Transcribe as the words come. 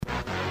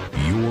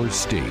Your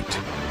state,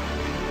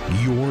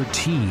 your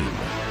team,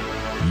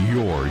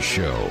 your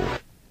show.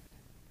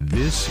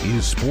 This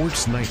is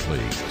Sports Nightly.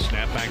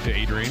 Snap back to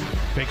Adrian.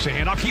 Fakes a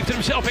handoff, keeps it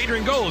himself.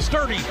 Adrian goes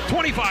 30,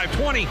 25,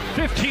 20,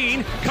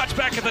 15. Cuts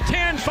back at the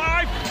 10,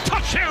 5.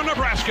 Touchdown,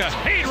 Nebraska.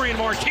 Adrian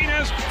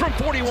Martinez from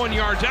 41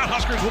 yards out.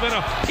 Huskers within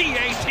a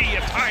PAT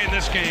of tying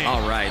this game.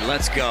 All right,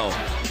 let's go.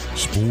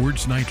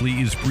 Sports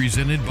Nightly is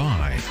presented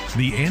by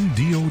the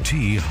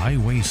NDOT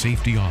Highway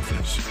Safety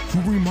Office,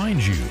 who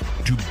reminds you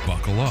to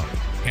buckle up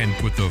and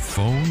put the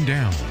phone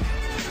down.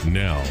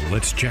 Now,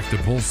 let's check the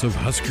pulse of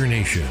Husker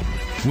Nation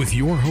with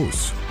your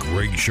hosts,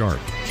 Greg Sharp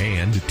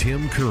and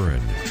Tim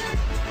Curran.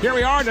 Here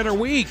we are, another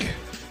week.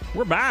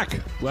 We're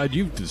back. Glad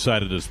you've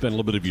decided to spend a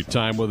little bit of your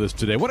time with us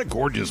today. What a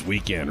gorgeous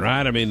weekend,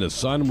 right? I mean, the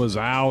sun was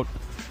out.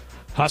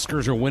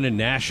 Huskers are winning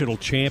national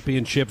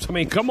championships. I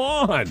mean, come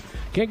on.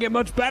 Can't get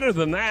much better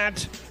than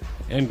that.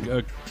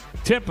 And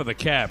tip of the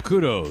cap,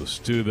 kudos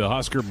to the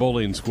Husker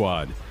bowling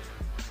squad.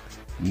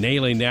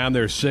 Nailing down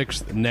their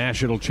 6th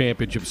national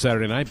championship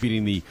Saturday night,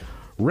 beating the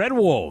Red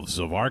Wolves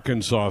of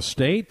Arkansas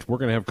State. We're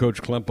going to have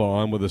Coach Klempa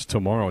on with us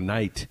tomorrow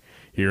night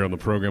here on the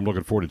program.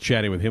 Looking forward to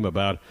chatting with him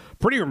about a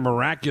pretty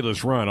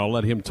miraculous run. I'll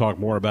let him talk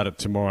more about it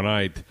tomorrow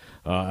night.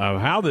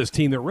 Of how this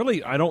team that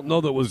really, I don't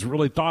know that was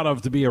really thought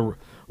of to be a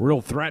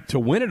real threat to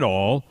win it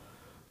all,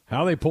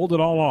 how they pulled it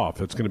all off.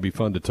 It's going to be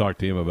fun to talk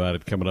to him about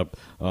it coming up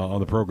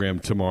on the program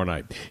tomorrow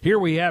night. Here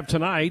we have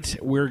tonight,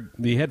 where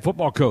the head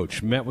football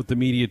coach met with the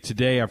media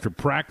today after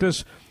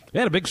practice. They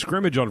had a big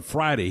scrimmage on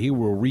Friday. He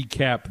will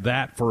recap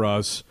that for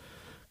us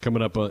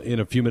coming up in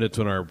a few minutes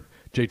on our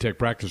J-Tech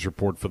practice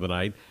report for the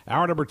night.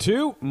 Hour number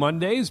 2,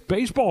 Monday's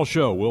baseball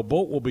show. Will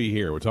Bolt will be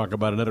here. We'll talk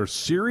about another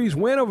series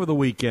win over the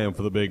weekend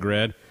for the Big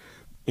Red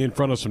in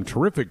front of some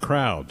terrific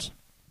crowds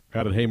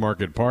out at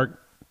Haymarket Park.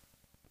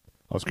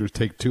 Huskers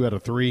take 2 out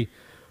of 3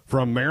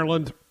 from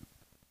Maryland,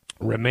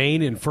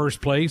 remain in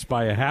first place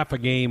by a half a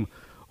game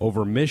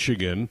over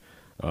Michigan.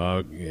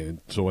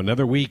 So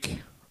another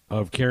week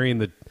of carrying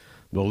the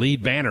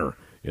lead banner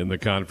in the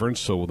conference.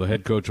 So the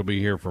head coach will be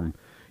here from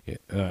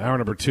hour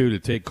number 2 to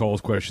take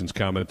calls, questions,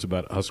 comments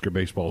about Husker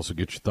baseball. So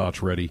get your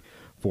thoughts ready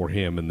for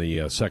him in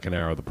the second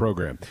hour of the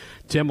program.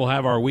 Tim will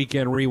have our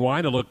weekend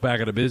rewind, a look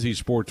back at a busy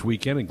sports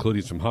weekend,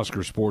 including some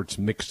Husker sports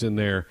mixed in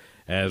there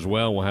as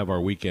well. We'll have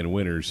our weekend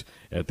winners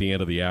at the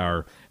end of the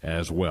hour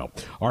as well.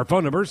 Our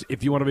phone numbers,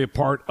 if you want to be a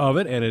part of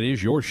it, and it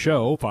is your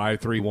show,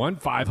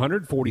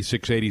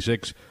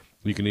 531-500-4686.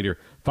 You can either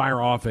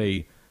fire off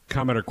a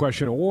comment or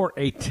question or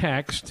a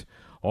text,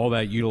 all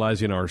that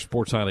utilizing our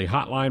Sports Nightly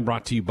hotline,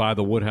 brought to you by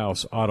the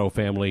Woodhouse Auto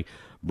family,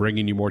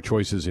 bringing you more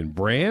choices in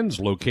brands,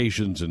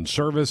 locations, and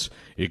service.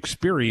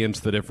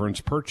 Experience the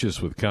difference.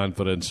 Purchase with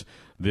confidence.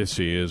 This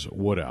is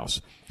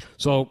Woodhouse.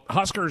 So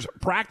Huskers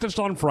practiced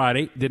on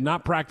Friday, did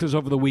not practice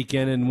over the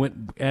weekend, and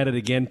went at it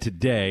again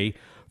today.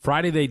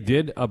 Friday they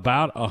did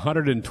about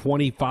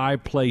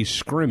 125-play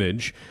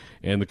scrimmage,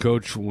 and the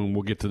coach, when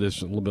we'll get to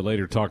this a little bit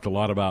later, talked a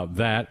lot about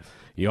that.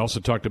 He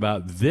also talked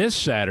about this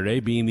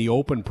Saturday being the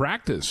open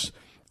practice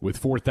with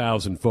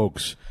 4,000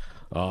 folks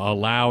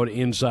allowed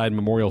inside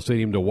Memorial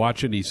Stadium to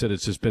watch it. He said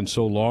it's just been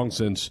so long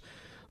since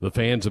the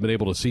fans have been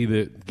able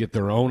to get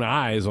their own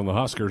eyes on the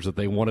Huskers that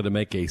they wanted to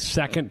make a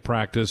second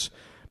practice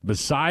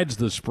besides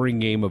the spring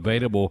game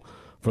available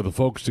for the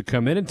folks to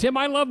come in. And, Tim,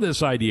 I love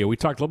this idea. We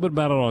talked a little bit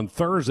about it on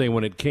Thursday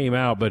when it came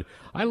out, but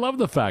I love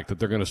the fact that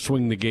they're going to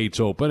swing the gates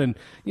open. And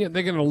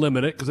they're going to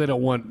limit it because they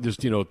don't want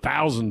just,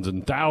 thousands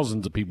and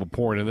thousands of people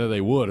pouring in there.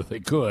 They would if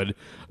they could.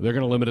 They're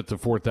going to limit it to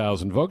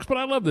 4,000 folks. But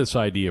I love this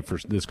idea for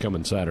this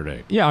coming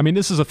Saturday. Yeah, I mean,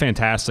 this is a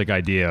fantastic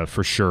idea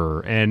for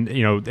sure. And,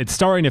 it's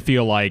starting to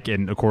feel like,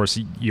 and, of course,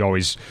 you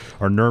always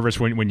are nervous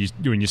when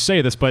you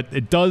say this, but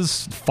it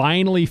does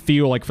finally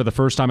feel like for the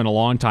first time in a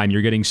long time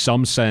you're getting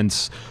some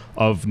sense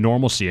of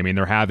normalcy. I mean,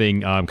 they're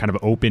having kind of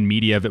open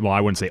media. Well,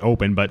 I wouldn't say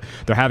open, but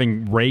they're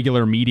having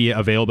regular media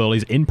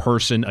availabilities in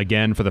person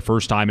again for the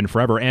first time in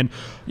forever. And,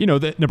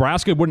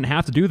 Nebraska wouldn't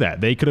have to do that.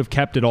 They could have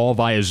kept it all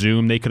via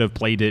Zoom. They could have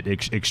played it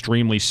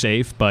extremely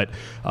safe, but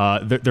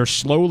they're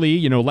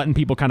slowly, letting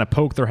people kind of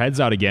poke their heads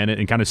out again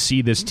and kind of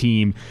see this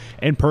team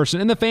in person.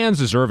 And the fans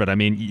deserve it. I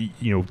mean,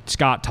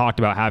 Scott talked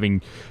about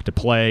having to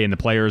play, and the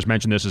players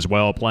mentioned this as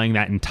well, playing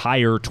that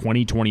entire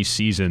 2020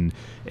 season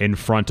in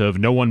front of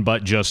no one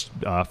but just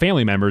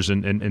family members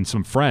and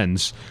some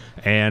friends.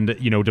 And,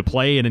 to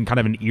play in kind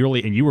of an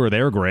eerie, and you were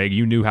there, Greg,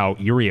 you knew how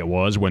eerie it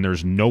was when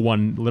there's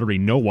literally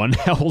no one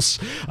else,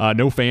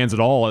 no fans at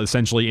all,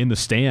 essentially in the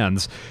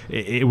stands.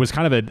 It was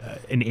kind of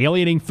an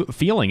alienating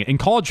feeling. In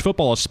college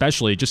football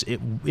especially, it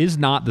is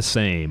not the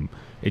same.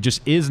 It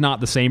just is not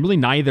the same. Really,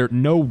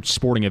 no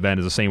sporting event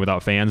is the same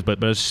without fans,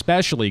 but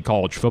especially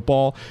college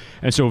football.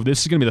 And so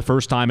this is going to be the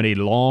first time in a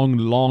long,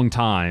 long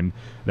time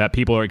that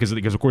people are, because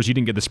of course you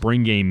didn't get the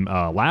spring game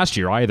last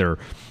year either.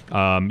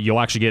 You'll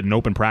actually get an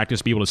open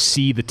practice, be able to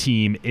see the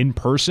team in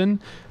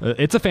person.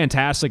 It's a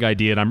fantastic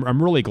idea, and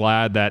I'm really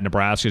glad that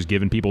Nebraska has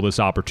given people this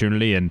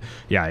opportunity. And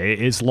yeah,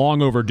 it's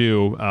long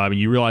overdue.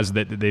 You realize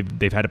that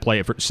they've had to play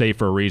it safe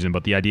for a reason,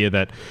 but the idea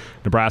that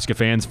Nebraska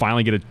fans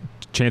finally get a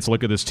chance to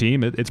look at this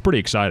team, it's pretty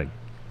exciting.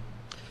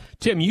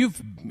 Tim,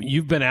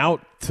 you've been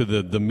out to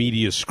the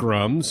media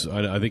scrums.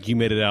 I think you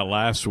made it out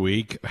last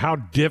week. How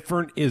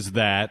different is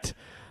that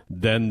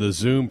than the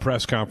Zoom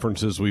press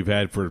conferences we've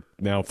had for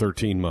now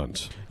 13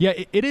 months? Yeah,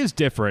 it is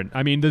different.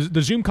 I mean,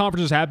 the Zoom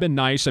conferences have been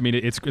nice. I mean,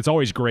 it's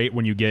always great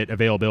when you get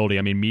availability.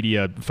 I mean,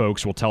 media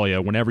folks will tell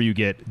you whenever you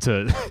get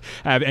to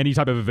have any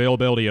type of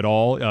availability at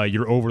all,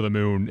 you're over the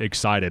moon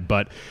excited.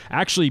 But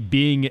actually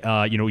being,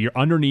 you're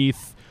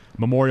underneath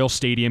Memorial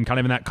Stadium, kind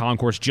of in that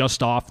concourse,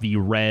 just off the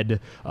red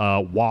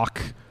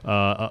walk,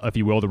 if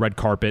you will, the red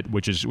carpet,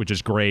 which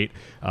is great.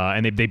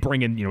 And they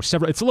bring in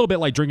several. It's a little bit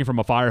like drinking from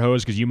a fire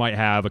hose because you might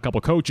have a couple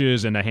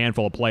coaches and a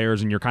handful of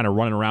players, and you're kind of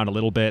running around a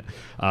little bit.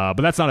 But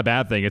that's not a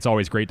bad thing. It's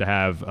always great to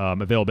have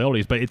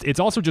availabilities, but it's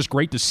also just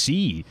great to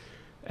see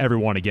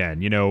everyone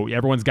again.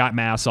 Everyone's got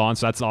masks on,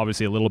 so that's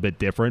obviously a little bit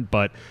different,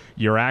 but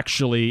you're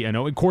actually,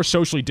 of course,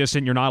 socially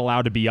distant. You're not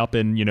allowed to be up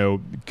in,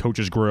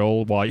 Coach's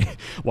Grill while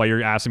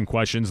you're asking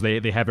questions. They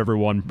have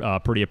everyone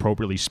pretty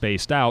appropriately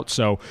spaced out,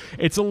 so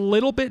it's a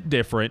little bit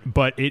different,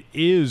 but it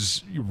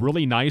is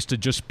really nice to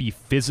just be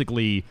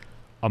physically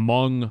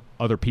among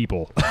other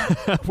people,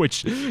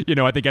 which,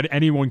 I think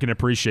anyone can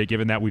appreciate,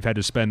 given that we've had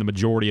to spend the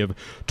majority of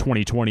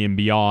 2020 and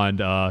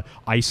beyond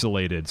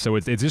isolated. So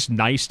it's just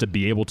nice to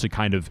be able to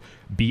kind of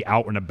be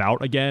out and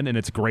about again, and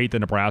it's great that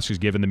Nebraska's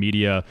given the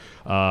media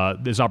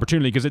this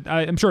opportunity, because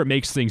I'm sure it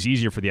makes things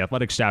easier for the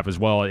athletic staff as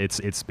well.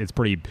 It's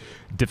pretty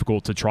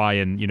difficult to try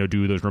and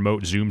do those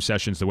remote Zoom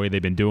sessions the way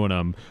they've been doing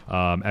them,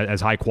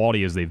 as high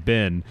quality as they've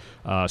been.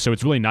 So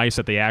it's really nice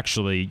that they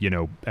actually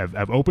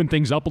have opened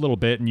things up a little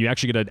bit, and you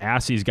actually get to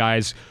ask these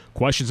guys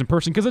questions in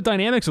person, because the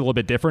dynamic's a little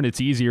bit different. It's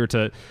easier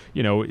to,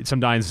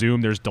 sometimes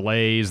Zoom, there's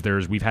delays.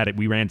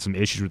 We ran some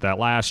issues with that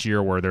last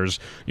year where there's,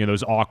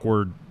 those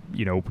awkward,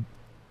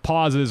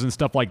 pauses and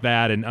stuff like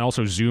that. And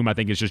also Zoom, I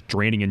think, is just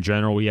draining in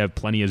general. We have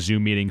plenty of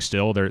Zoom meetings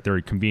still.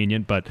 They're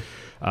convenient, but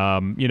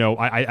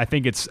I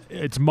think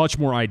it's much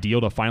more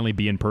ideal to finally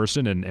be in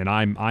person, and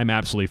I'm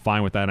absolutely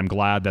fine with that. I'm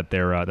glad that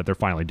they're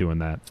finally doing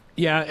that.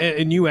 Yeah,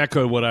 and you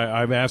echoed what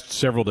I've asked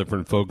several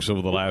different folks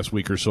over the last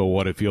week or so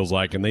what it feels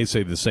like, and they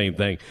say the same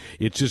thing.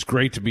 It's just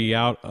great to be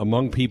out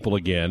among people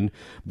again,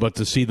 but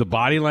to see the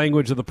body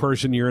language of the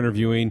person you're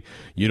interviewing.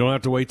 You don't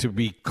have to wait to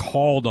be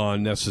called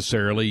on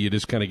necessarily. You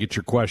just kind of get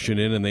your question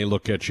in, and they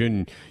look at you,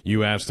 and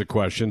you ask the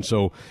question.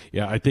 So,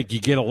 yeah, I think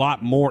you get a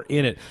lot more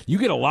in it. You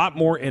get a lot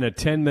more in a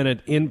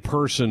 10-minute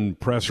in-person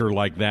presser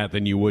like that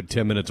than you would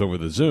 10 minutes over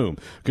the Zoom,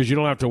 because you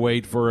don't have to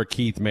wait for a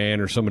Keith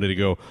Mann or somebody to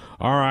go,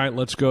 all right,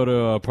 let's go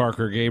to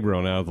Parker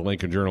Gabriel now at the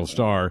Lincoln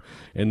Journal-Star,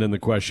 and then the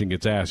question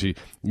gets asked.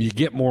 You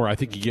get more. I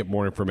think you get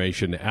more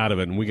information out of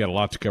it, and we got a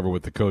lot to cover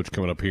with the coach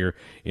coming up here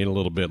in a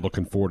little bit.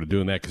 Looking forward to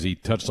doing that, because he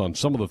touched on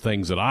some of the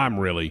things that I'm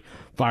really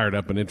fired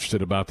up and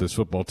interested about this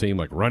football team,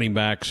 like running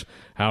backs,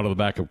 how do the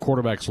backup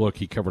quarterbacks look.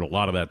 He covered a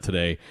lot of that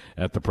today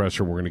at the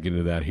presser. We're going to get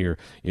into that here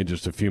in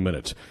just a few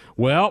minutes.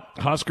 Well,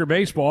 Husker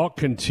baseball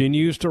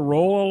continues to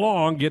roll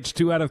along, gets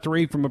 2 out of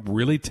 3 from a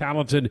really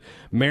talented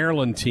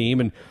Maryland team,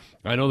 and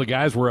I know the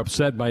guys were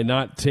upset by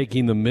not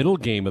taking the middle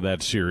game of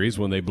that series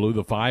when they blew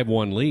the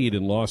 5-1 lead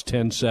and lost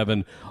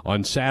 10-7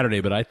 on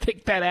Saturday, but I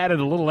think that added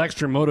a little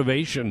extra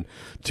motivation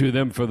to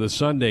them for the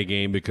Sunday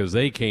game, because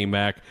they came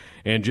back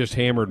and just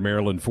hammered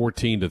Maryland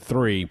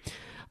 14-3.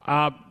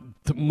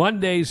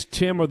 Mondays,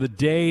 Tim, are the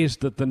days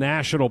that the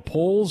national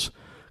polls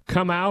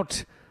come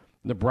out.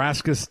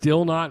 Nebraska's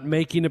still not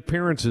making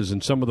appearances in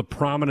some of the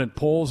prominent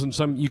polls, and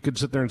some you could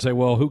sit there and say,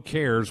 well, who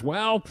cares?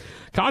 Well,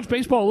 college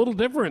baseball a little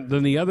different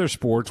than the other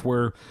sports,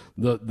 where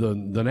the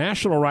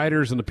national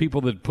writers and the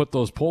people that put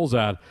those polls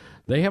out,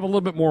 they have a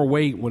little bit more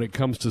weight when it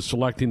comes to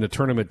selecting the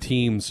tournament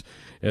teams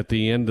at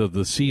the end of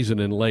the season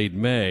in late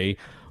May.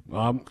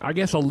 I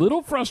guess a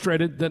little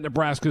frustrated that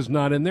Nebraska's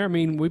not in there. I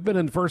mean, we've been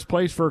in first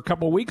place for a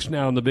couple of weeks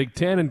now in the Big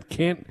Ten and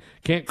can't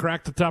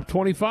crack the top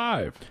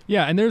 25.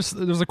 Yeah, and there's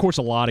of course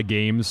a lot of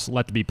games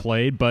left to be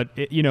played, but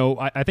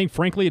I think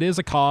frankly it is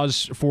a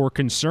cause for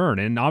concern,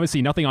 and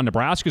obviously nothing on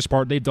Nebraska's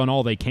part. They've done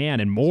all they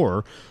can and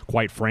more,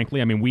 quite frankly.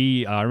 I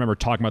mean, I remember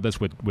talking about this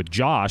with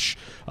Josh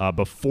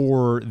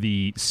before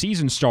the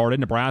season started.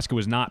 Nebraska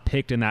was not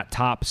picked in that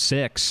top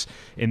 6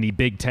 in the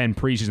Big Ten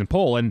preseason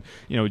poll, and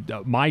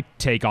my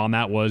take on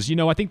that was,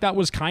 I think that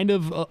was kind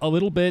of a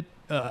little bit,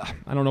 I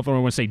don't know if I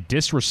want to say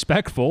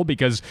disrespectful,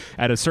 because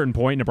at a certain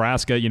point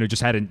Nebraska,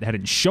 just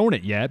hadn't shown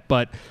it yet.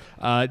 But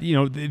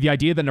the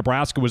idea that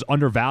Nebraska was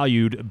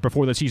undervalued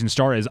before the season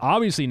started is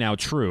obviously now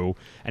true.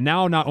 And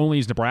now not only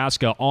is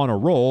Nebraska on a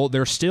roll,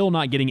 they're still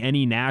not getting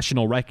any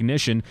national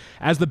recognition,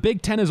 as the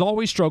Big Ten has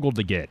always struggled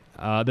to get.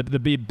 The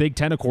Big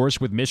Ten, of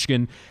course, with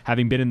Michigan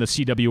having been in the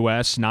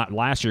CWS, not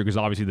last year because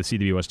obviously the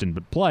CWS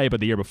didn't play, but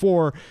the year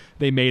before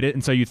they made it.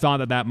 And so you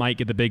thought that might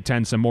get the Big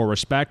Ten some more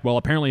respect. Well,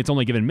 apparently it's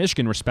only given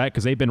Michigan respect,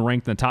 because they've been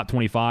ranked in the top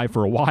 25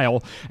 for a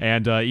while.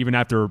 And even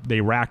after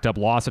they racked up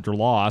loss after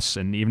loss,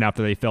 and even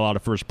after they fell out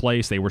of first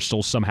place, they were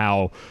still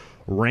somehow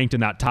ranked in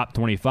that top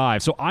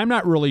 25. So I'm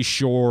not really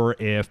sure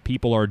if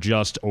people are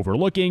just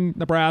overlooking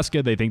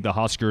Nebraska. They think the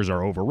Huskers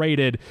are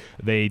overrated.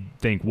 They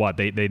think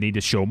they need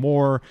to show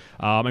more.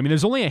 I mean,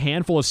 there's only a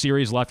handful of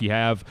series left. You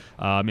have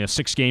a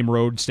 6-game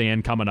road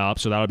stand coming up,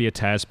 so that'll be a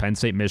test. Penn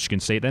State, Michigan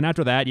State. Then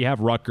after that, you have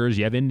Rutgers,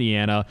 you have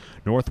Indiana,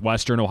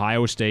 Northwestern,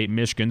 Ohio State,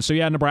 Michigan. So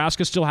yeah,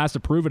 Nebraska still has to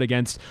prove it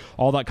against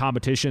all that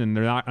competition, and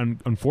they're not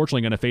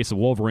unfortunately going to face the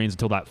Wolverines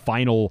until that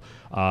final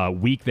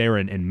week there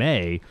in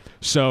May.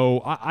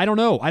 So I don't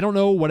know. I don't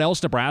know what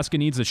else Nebraska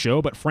needs to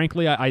show, but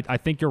frankly, I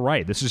think you're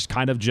right. This is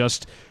kind of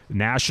just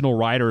national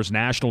writers,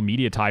 national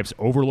media types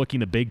overlooking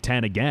the Big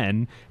Ten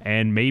again,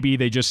 and maybe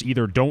they just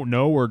either don't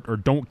know or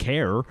don't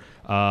care,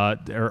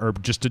 or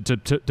just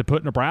to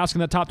put Nebraska in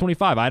that top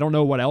 25. I don't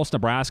know what else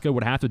Nebraska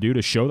would have to do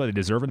to show that they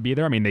deserve to be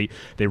there. I mean,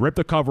 they ripped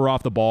the cover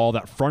off the ball.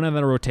 That front end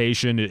of the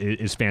rotation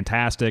is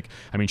fantastic.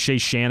 I mean,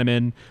 Chase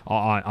Shanneman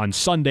on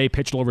Sunday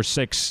pitched over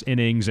 6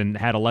 innings and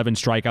had 11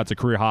 strikeouts, a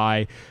career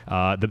high.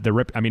 The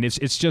rip. I mean,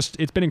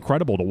 it's been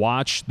incredible to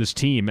watch this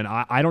team, and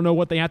I don't know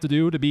what they have to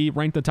do to be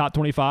ranked in the top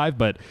 25,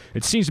 but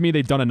it seems to me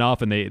they've done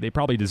enough, and they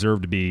probably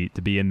deserve to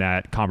be in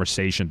that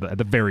conversation at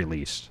the very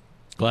least.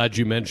 Glad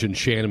you mentioned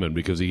Shanneman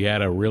because he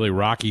had a really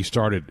rocky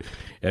start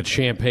at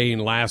Champaign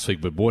last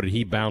week, but boy, did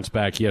he bounce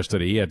back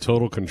yesterday. He had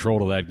total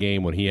control of that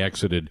game when he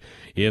exited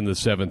in the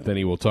 7th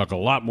inning. We'll talk a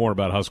lot more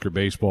about Husker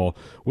baseball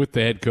with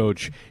the head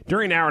coach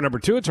during hour number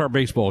 2. It's our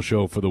baseball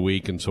show for the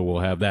week, and so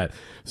we'll have that.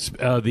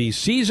 The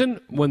season,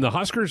 when the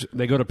Huskers,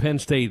 they go to Penn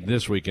State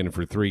this weekend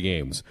for 3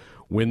 games.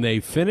 When they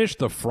finish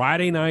the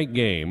Friday night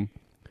game,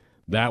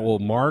 that will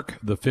mark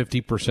the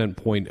 50%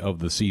 point of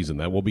the season.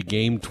 That will be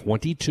game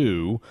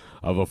 22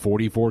 of a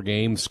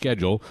 44-game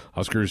schedule.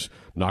 Huskers,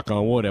 knock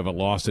on wood, haven't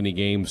lost any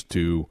games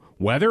to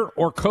weather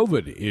or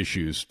COVID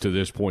issues to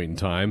this point in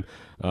time.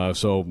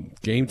 So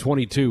game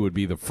 22 would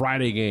be the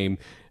Friday game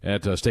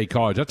at State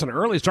College. That's an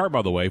early start,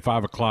 by the way,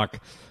 5 o'clock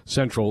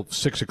Central,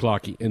 6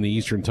 o'clock in the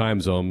Eastern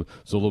time zone.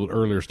 So a little bit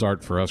earlier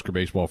start for Husker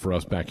baseball for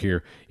us back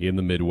here in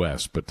the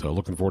Midwest. But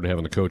looking forward to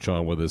having the coach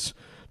on with us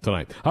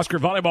tonight. Husker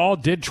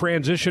volleyball did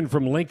transition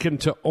from Lincoln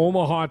to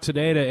Omaha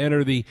today to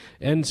enter the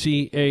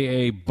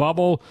NCAA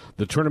bubble.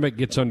 The tournament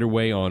gets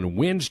underway on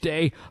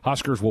Wednesday.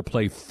 Huskers will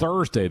play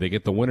Thursday. They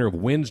get the winner of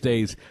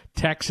Wednesday's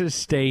Texas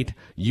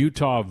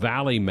State-Utah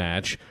Valley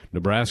match.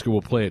 Nebraska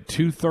will play at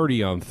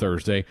 2:30 on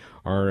Thursday.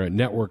 Our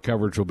network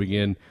coverage will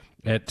begin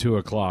at 2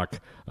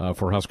 o'clock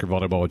for Husker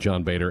volleyball with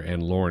John Bader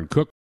and Lauren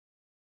Cook.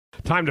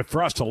 Time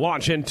for us to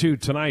launch into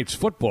tonight's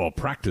football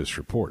practice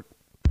report.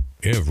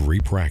 Every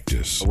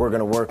practice. We're going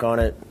to work on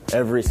it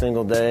every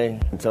single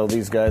day until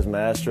these guys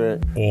master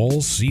it.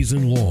 All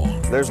season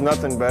long. There's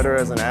nothing better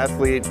as an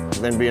athlete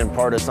than being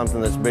part of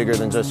something that's bigger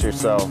than just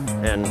yourself.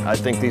 And I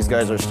think these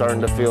guys are starting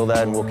to feel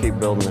that, and we'll keep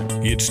building it.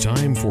 It's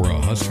time for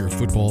a Husker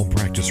football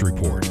practice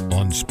report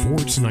on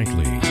Sports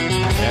Nightly.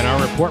 And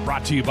our report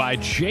brought to you by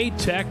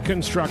J-Tech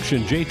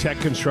Construction. J-Tech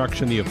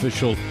Construction, the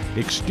official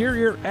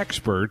exterior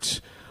experts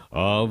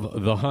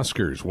of the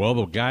Huskers. Well,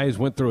 the guys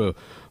went through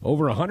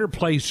over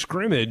 100-play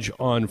scrimmage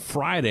on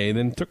Friday,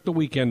 then took the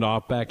weekend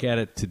off, back at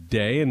it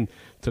today, and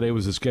today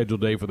was a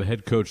scheduled day for the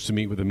head coach to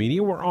meet with the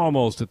media. We're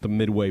almost at the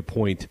midway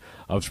point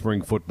of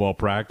spring football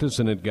practice,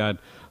 and it got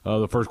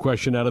the first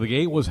question out of the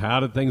gate was,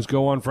 how did things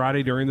go on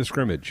Friday during the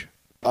scrimmage?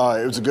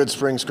 It was a good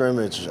spring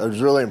scrimmage. I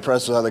was really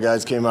impressed with how the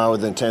guys came out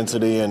with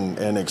intensity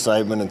and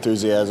excitement,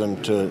 enthusiasm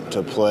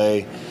to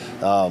play.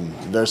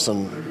 There's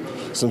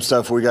some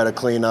stuff we got to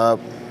clean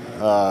up.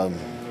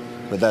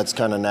 But that's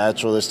kind of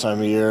natural this time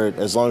of year.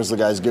 As long as the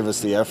guys give us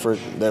the effort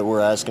that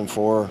we're asking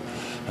for,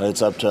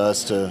 it's up to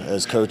us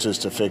as coaches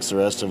to fix the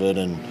rest of it.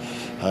 And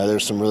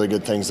there's some really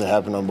good things that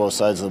happen on both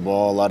sides of the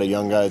ball. A lot of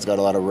young guys got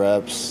a lot of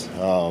reps.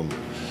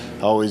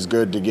 Always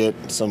good to get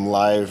some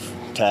live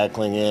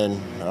tackling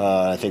in.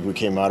 I think we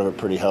came out of it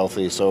pretty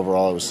healthy, so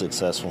overall it was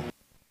successful.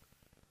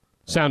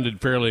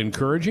 Sounded fairly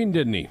encouraging,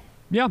 didn't he?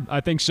 Yeah,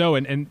 I think so.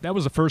 And that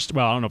was the first,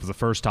 well, I don't know if it was the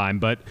first time,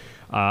 but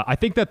I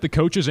think that the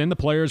coaches and the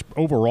players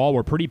overall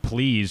were pretty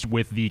pleased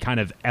with the kind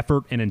of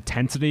effort and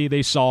intensity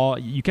they saw.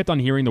 You kept on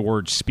hearing the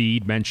word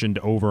speed mentioned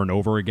over and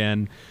over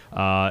again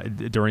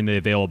during the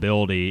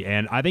availability,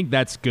 and I think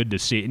that's good to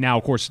see. Now,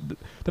 of course,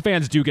 the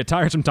fans do get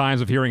tired sometimes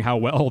of hearing how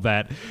well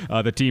that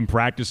the team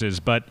practices,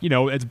 but,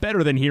 it's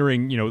better than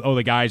hearing,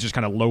 the guys just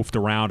kind of loafed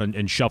around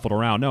and shuffled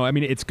around. No, I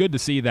mean, it's good to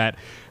see that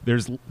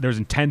there's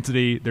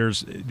intensity,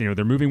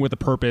 they're moving with a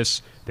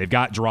purpose, they've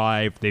got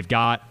drive, they've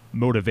got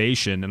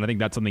motivation, and I think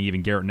that's something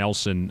even Garrett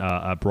Nelson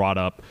brought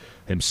up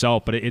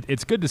himself. But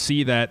it's good to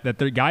see that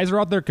the guys are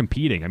out there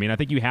competing. I mean, I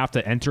think you have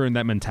to enter in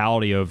that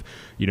mentality of,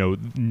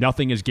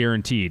 nothing is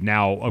guaranteed.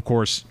 Now, of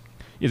course,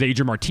 is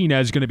Adrian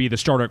Martinez going to be the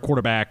starter at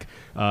quarterback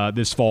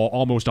this fall?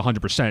 Almost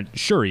 100%.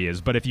 Sure he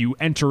is. But if you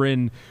enter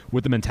in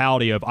with the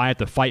mentality of I have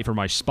to fight for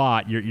my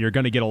spot, you're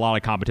going to get a lot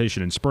of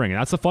competition in spring. And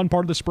that's the fun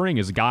part of the spring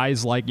is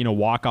guys like,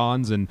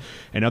 walk-ons and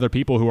other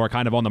people who are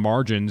kind of on the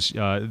margins,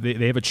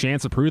 they have a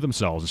chance to prove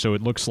themselves. So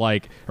it looks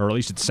like, or at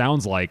least it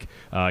sounds like,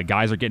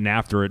 guys are getting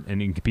after it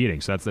and competing.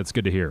 So that's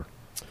good to hear.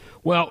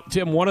 Well,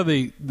 Tim, one of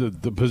the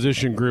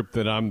position group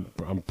that I'm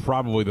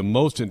probably the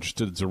most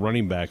interested in is the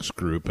running backs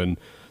group, and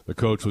the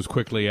coach was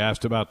quickly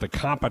asked about the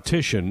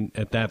competition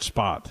at that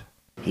spot.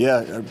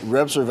 Yeah,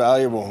 reps are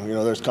valuable.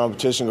 There's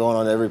competition going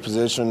on at every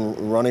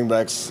position. Running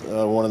back's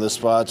one of the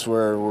spots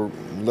where we're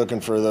looking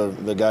for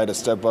the guy to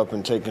step up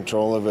and take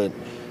control of it.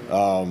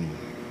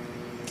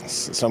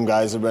 Some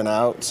guys have been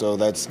out, so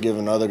that's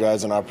given other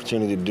guys an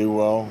opportunity to do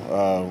well.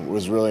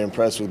 Was really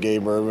impressed with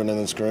Gabe Ervin in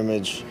the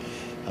scrimmage.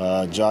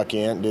 Jock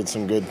Yant did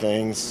some good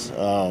things.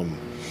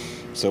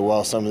 So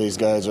while some of these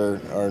guys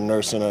are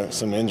nursing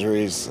some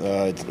injuries,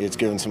 it's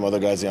given some other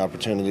guys the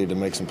opportunity to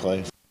make some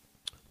plays.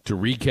 To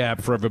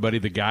recap for everybody,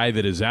 the guy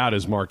that is out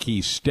is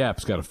Marquise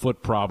Stepp's got a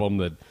foot problem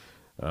that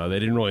they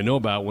didn't really know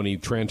about when he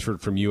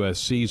transferred from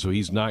USC, so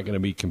he's not going to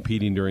be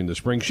competing during the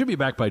spring. Should be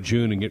back by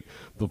June and get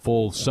the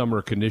full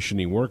summer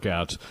conditioning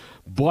workouts.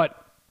 But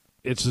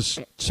it's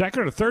the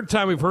second or third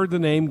time we've heard the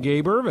name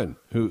Gabe Ervin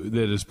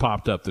that has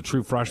popped up, the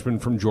true freshman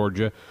from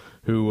Georgia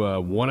who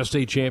won a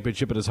state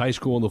championship at his high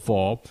school in the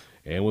fall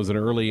and was an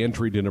early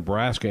entry to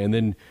Nebraska. And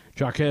then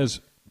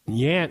Jaquez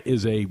Yant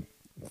is a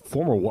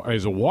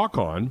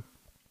walk-on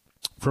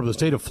from the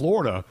state of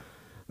Florida,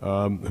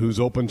 who's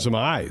opened some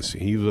eyes.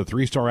 He was a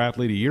 3-star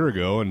athlete a year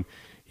ago, and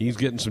he's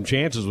getting some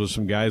chances with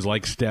some guys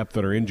like Stepp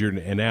that are injured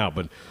and out.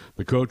 But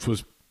the coach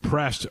was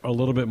pressed a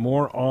little bit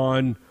more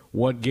on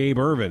what Gabe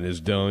Ervin has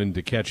done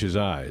to catch his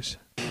eyes.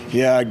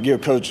 Yeah, I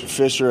give Coach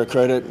Fisher a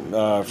credit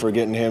for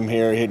getting him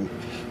here.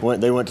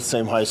 They went to the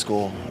same high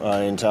school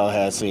in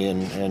Tallahassee,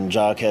 and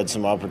Jock had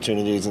some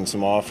opportunities and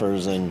some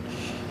offers, and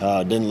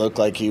didn't look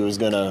like he was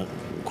going to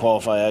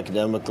qualify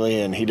academically,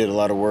 and he did a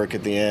lot of work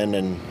at the end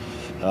and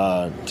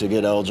to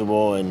get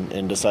eligible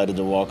and decided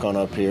to walk on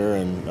up here,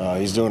 and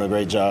he's doing a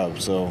great job.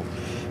 So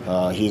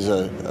he's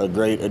a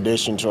great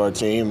addition to our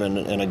team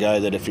and a guy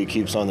that if he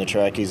keeps on the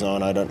track he's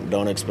on, I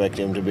don't expect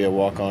him to be a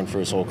walk-on for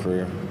his whole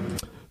career.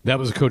 That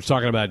was a coach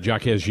talking about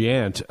Jaquez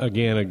Yant,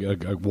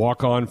 again, a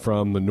walk-on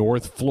from the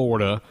North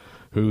Florida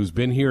who's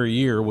been here a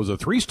year, was a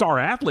 3-star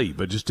athlete,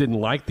 but just didn't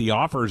like the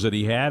offers that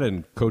he had,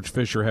 and Coach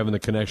Fisher, having the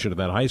connection to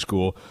that high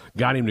school,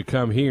 got him to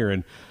come here.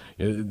 And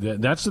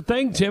that's the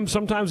thing, Tim.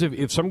 Sometimes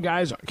if some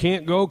guys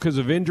can't go because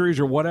of injuries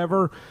or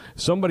whatever,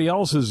 somebody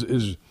else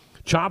is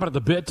chomping at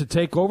the bit to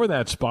take over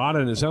that spot,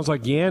 and it sounds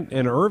like Yant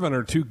and Ervin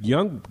are two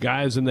young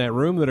guys in that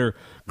room that are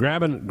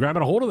grabbing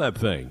a hold of that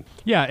thing.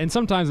 Yeah, and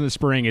sometimes in the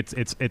spring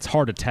it's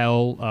hard to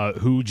tell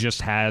who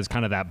just has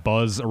kind of that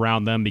buzz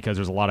around them because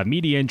there's a lot of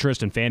media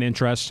interest and fan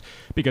interest.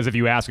 Because if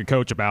you ask a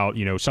coach about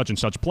such and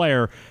such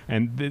player,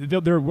 and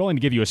they're willing to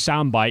give you a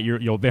soundbite,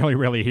 you'll very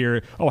rarely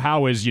hear, oh,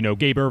 how is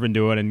Gabe Ervin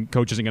doing? And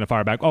coach isn't going to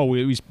fire back, oh,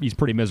 he's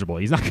pretty miserable.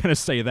 He's not going to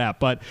say that.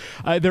 But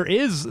there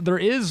is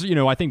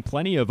I think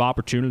plenty of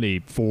opportunity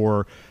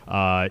for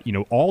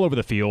all over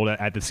the field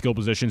at the skill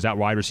positions at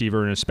wide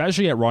receiver and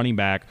especially at running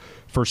back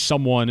for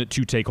someone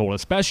to take hold,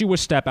 especially with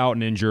Stepp out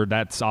and injured.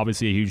 That's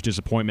obviously a huge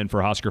disappointment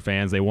for Husker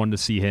fans. They wanted to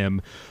see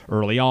him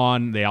early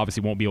on. They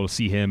obviously won't be able to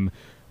see him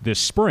this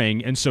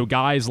spring. And so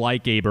guys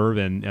like Gabe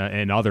Ervin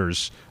and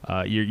others,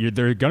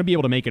 they're going to be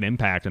able to make an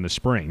impact in the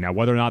spring. Now,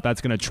 whether or not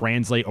that's going to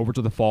translate over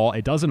to the fall,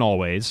 it doesn't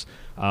always.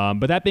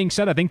 But that being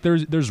said, I think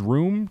there's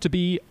room to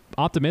be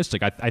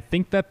optimistic. I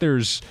think that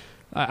there's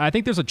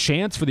a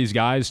chance for these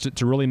guys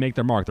to really make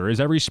their mark. There is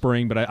every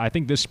spring, but I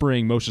think this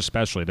spring most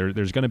especially,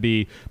 there's going to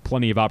be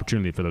plenty of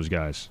opportunity for those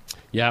guys.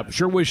 Yeah,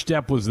 sure wish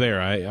Stepp was there.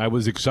 I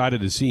was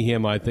excited to see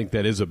him. I think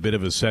that is a bit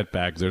of a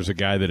setback. There's a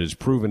guy that has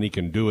proven he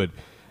can do it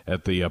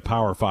at the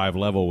Power 5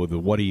 level with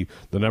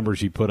the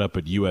numbers he put up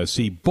at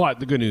USC. But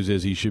the good news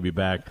is he should be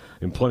back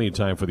in plenty of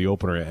time for the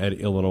opener at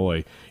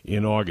Illinois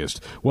in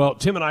August. Well,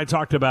 Tim and I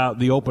talked about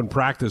the open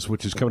practice,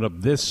 which is coming up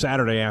this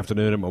Saturday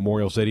afternoon at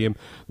Memorial Stadium.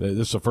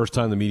 This is the first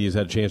time the media's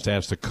had a chance to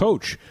ask the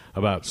coach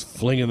about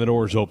flinging the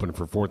doors open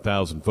for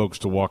 4,000 folks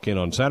to walk in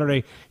on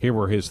Saturday. Here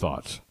were his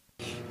thoughts.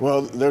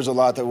 Well, there's a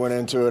lot that went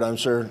into it. I'm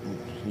sure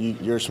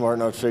you're smart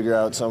enough to figure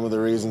out some of the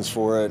reasons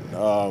for it.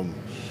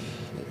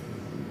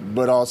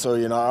 But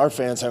also, our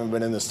fans haven't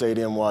been in the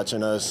stadium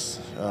watching us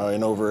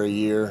in over a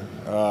year.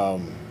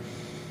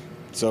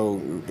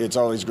 So it's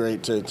always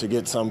great to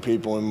get some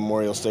people in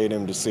Memorial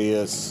Stadium to see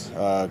us.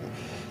 I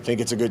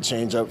think it's a good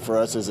change up for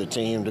us as a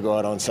team to go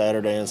out on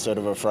Saturday instead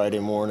of a Friday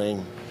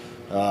morning.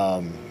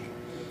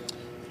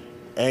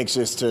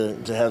 Anxious to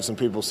have some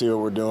people see what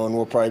we're doing.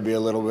 We'll probably be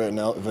a little bit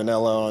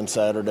vanilla on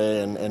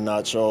Saturday and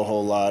not show a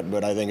whole lot,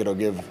 but I think it'll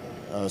give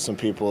some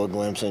people a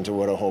glimpse into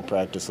what a whole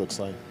practice looks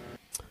like.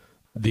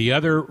 The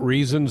other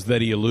reasons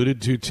that he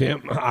alluded to,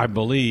 Tim, I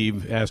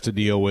believe, has to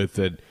deal with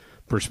that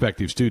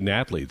prospective student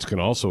athletes can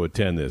also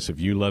attend this. If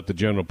you let the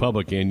general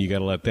public in, you got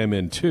to let them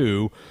in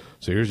too.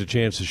 So here's a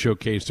chance to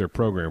showcase their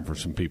program for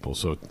some people.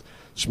 So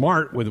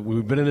smart.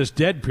 We've been in this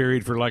dead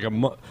period for like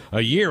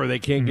a year where they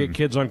can't get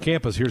kids on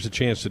campus. Here's a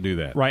chance to do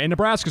that. Right, and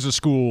Nebraska's a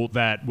school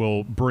that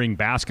will bring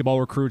basketball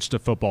recruits to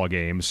football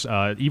games.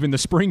 Even the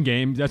spring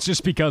game, that's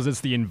just because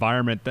it's the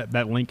environment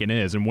that Lincoln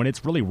is. And when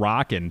it's really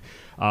rocking,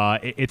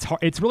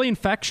 it's really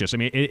infectious. I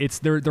mean,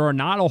 there are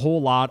not a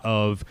whole lot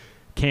of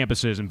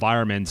campuses,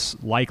 environments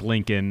like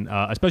Lincoln,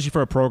 especially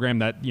for a program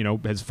that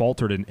has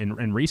faltered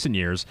in recent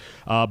years.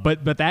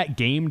 But that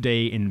game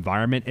day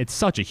environment, it's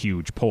such a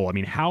huge pull. I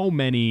mean, how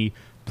many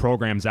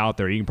programs out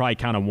there? You can probably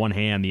count on one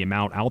hand the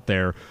amount out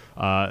there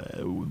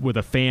with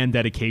a fan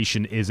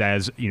dedication is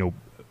as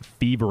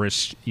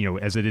feverish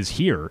as it is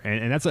here,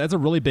 and that's a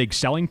really big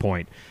selling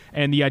point.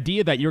 And the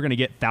idea that you're going to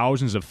get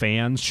thousands of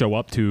fans show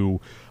up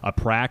to a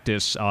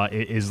practice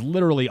is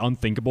literally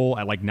unthinkable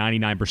at like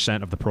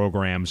 99% of the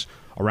programs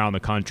around the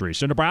country.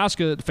 So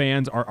Nebraska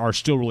fans are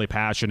still really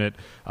passionate.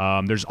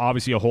 There's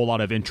obviously a whole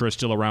lot of interest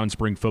still around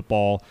spring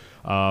football,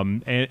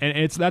 and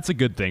that's a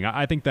good thing.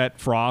 I think that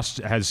Frost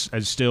has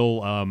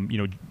still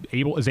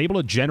is able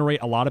to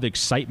generate a lot of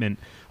excitement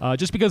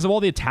just because of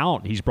all the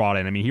talent he's brought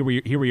in. I mean,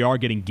 here we are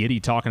getting giddy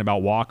talking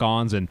about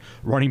walk-ons and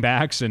running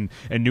backs and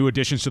new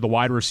additions to the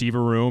wide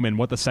receiver room and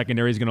what the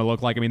secondary is going to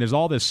look like. I mean, there's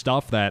all this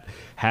stuff that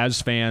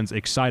has fans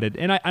excited,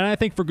 and I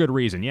think for good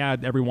reason. Yeah,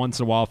 every once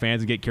in a while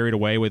fans get carried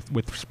away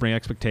with spring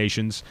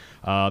expectations.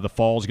 The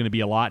fall is going to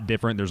be a lot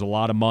different. There's a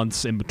lot of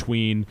months in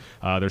between.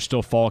 There's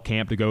still fall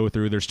camp to go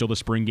through. There's still the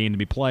spring game to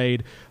be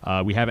played.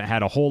 We haven't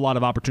had a whole lot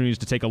of opportunities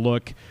to take a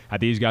look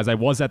at these guys. I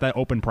was at that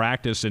open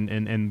practice,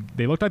 and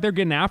they looked like they're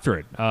getting after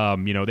it.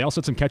 They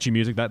also had some catchy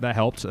music that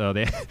helped.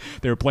 They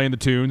were playing the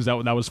tunes. That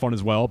was fun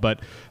as well. But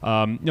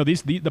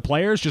the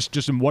players,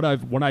 just in what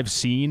I've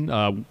seen,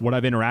 what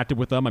I've interacted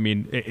with them. I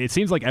mean, it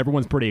seems like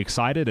everyone's pretty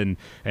excited, and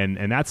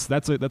that's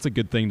a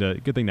good thing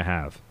to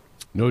have.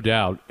 No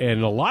doubt.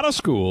 And a lot of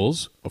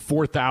schools, a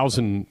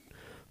 4,000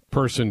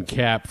 person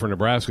cap for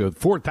Nebraska,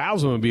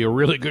 4,000 would be a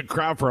really good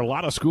crowd for a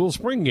lot of school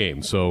spring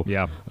games. So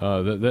yeah,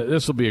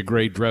 this will be a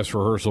great dress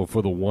rehearsal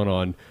for the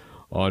one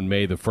on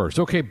May the 1st.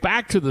 Okay,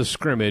 back to the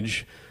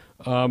scrimmage,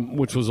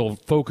 which was a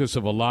focus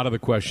of a lot of the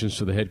questions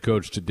to the head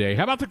coach today.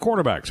 How about the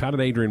quarterbacks? How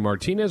did Adrian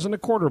Martinez and the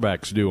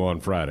quarterbacks do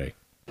on Friday?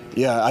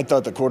 Yeah, I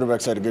thought the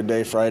quarterbacks had a good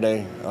day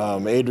Friday.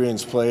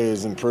 Adrian's play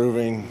is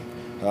improving.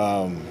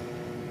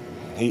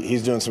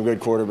 He's doing some good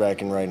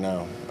quarterbacking right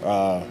now.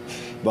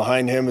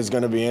 Behind him is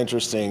going to be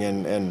interesting,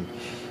 and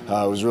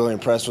I was really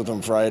impressed with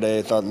him Friday.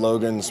 I thought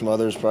Logan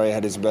Smothers probably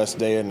had his best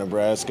day in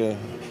Nebraska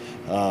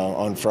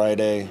on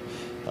Friday.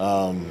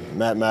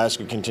 Matt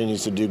Masker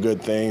continues to do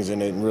good things,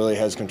 and it really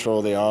has control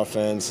of the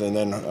offense. And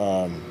then,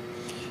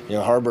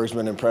 Harburg's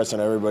been impressing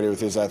everybody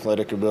with his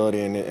athletic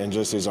ability and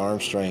just his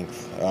arm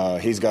strength.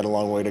 He's got a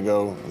long way to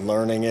go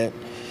learning it.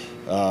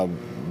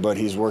 But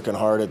he's working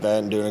hard at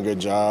that and doing a good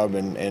job,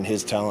 and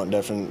his talent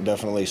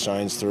definitely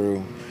shines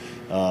through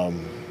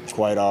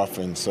quite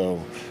often.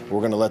 So we're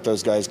going to let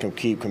those guys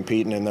keep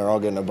competing, and they're all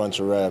getting a bunch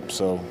of reps.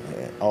 So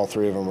all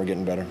three of them are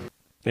getting better.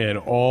 And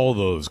all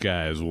those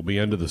guys will be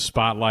under the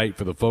spotlight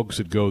for the folks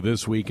that go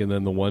this week and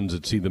then the ones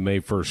that see the May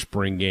 1st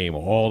spring game.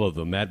 All of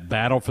them. That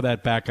battle for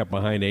that backup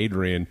behind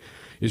Adrian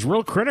is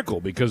real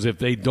critical, because if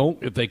they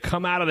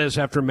come out of this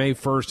after May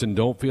 1st and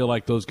don't feel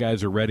like those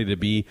guys are ready to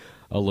be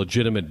a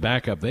legitimate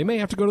backup, they may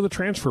have to go to the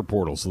transfer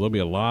portal. So there'll be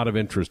a lot of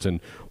interest in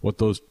what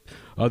those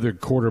other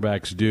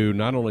quarterbacks do,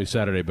 not only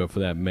Saturday, but for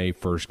that May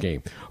 1st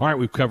game. All right,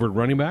 we've covered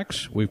running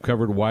backs. We've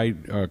covered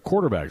wide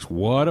quarterbacks.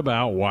 What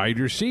about wide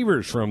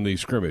receivers from the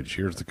scrimmage?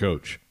 Here's the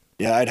coach.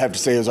 Yeah, I'd have to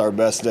say it was our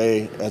best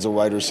day as a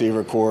wide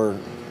receiver core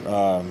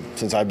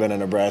since I've been in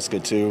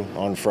Nebraska, too,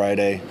 on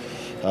Friday.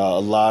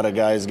 A lot of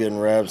guys getting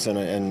reps,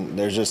 and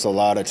there's just a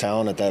lot of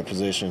talent at that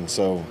position.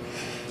 So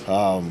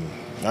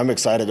I'm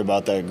excited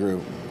about that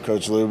group.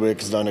 Coach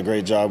Lubick has done a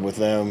great job with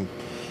them.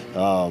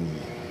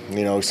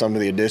 Some of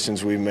the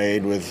additions we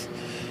made with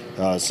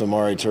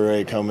Samori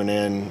Toure coming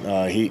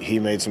in, he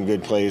made some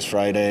good plays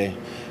Friday.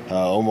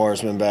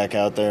 Omar's been back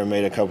out there and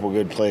made a couple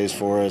good plays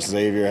for us.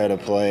 Xavier had a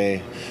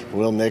play.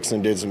 Will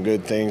Nixon did some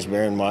good things.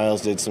 Baron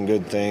Miles did some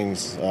good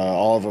things.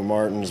 Oliver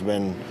Martin's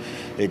been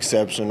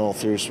exceptional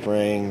through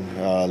spring.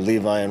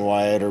 Levi and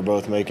Wyatt are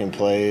both making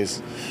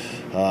plays.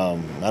 I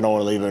don't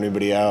want to leave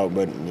anybody out,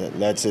 but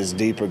that's as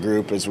deep a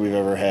group as we've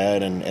ever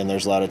had, and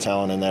there's a lot of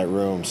talent in that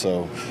room.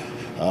 So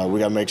we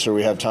got to make sure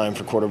we have time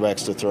for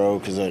quarterbacks to throw,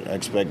 because I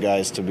expect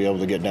guys to be able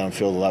to get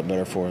downfield a lot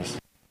better for us.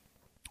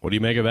 What do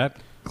you make of that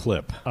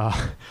clip?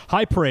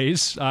 High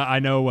praise. I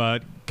know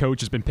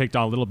Coach has been picked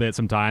on a little bit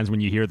sometimes when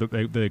you hear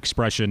the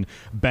expression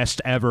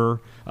 "best ever."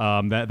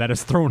 That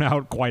is thrown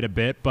out quite a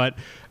bit. But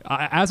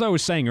as I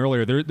was saying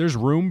earlier, there's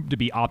room to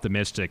be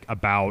optimistic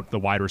about the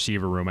wide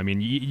receiver room. I mean,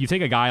 you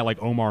take a guy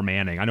like Omar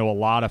Manning. I know a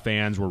lot of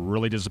fans were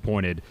really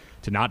disappointed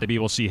to be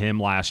able to see him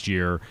last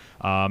year.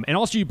 And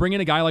also you bring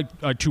in a guy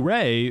like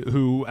Toure,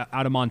 who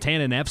out of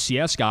Montana, an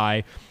FCS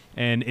guy,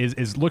 and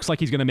looks like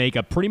he's going to make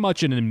pretty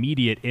much an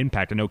immediate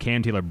impact. I know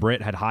Cam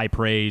Taylor-Britt had high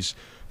praise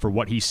for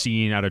what he's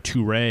seen out of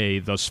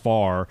Toure thus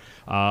far.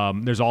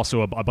 There's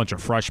also a bunch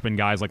of freshman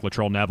guys like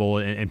Latrell Neville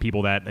and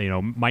people that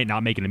might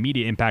not make an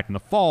immediate impact in the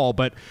fall,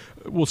 but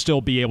will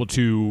still be able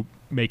to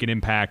make an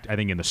impact, I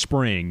think, in the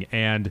spring.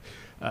 And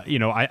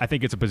I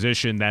think it's a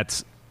position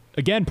that's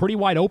again, pretty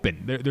wide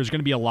open. There's going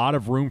to be a lot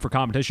of room for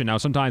competition. Now,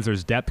 sometimes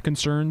there's depth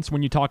concerns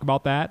when you talk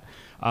about that,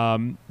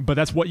 but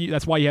that's why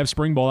you have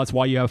spring ball. That's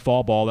why you have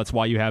fall ball. That's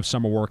why you have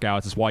summer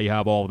workouts. That's why you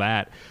have all of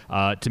that.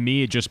 To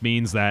me, it just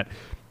means that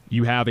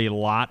you have a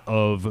lot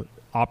of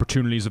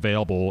opportunities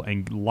available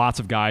and lots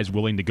of guys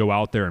willing to go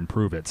out there and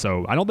prove it.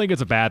 So I don't think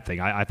it's a bad thing.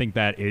 I think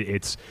that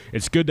it's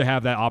good to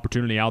have that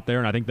opportunity out there,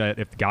 and I think that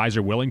if guys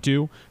are willing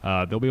to,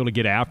 they'll be able to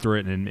get after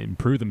it and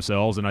improve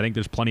themselves, and I think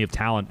there's plenty of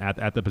talent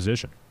at the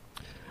position.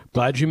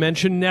 Glad you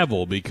mentioned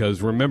Neville,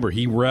 because remember,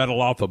 he rattled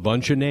off a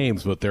bunch of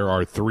names, but there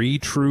are 3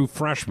 true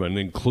freshmen,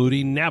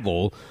 including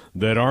Neville,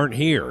 that aren't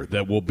here,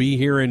 that will be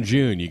here in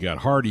June. You got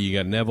Hardy, you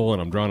got Neville, and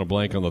I'm drawing a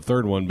blank on the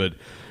third one, but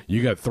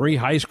you got 3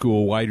 high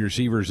school wide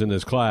receivers in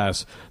this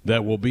class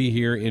that will be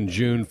here in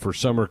June for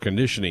summer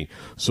conditioning.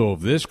 So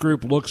if this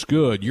group looks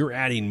good, you're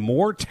adding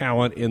more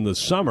talent in the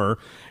summer,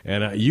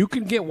 and you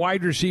can get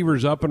wide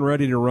receivers up and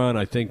ready to run,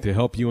 I think, to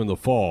help you in the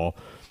fall,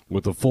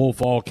 with the full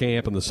fall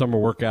camp and the summer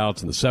workouts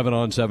and the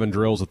 7-on-7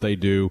 drills that they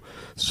do.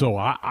 So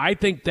I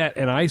think that,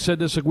 and I said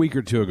this a week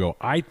or two ago,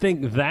 I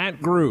think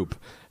that group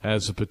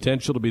has the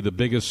potential to be the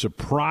biggest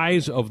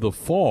surprise of the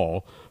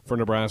fall for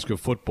Nebraska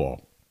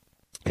football.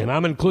 And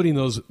I'm including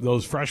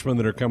those freshmen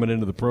that are coming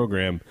into the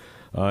program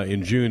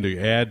in June to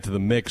add to the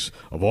mix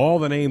of all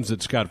the names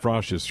that Scott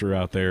Frost just threw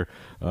out there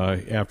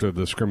after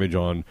the scrimmage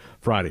on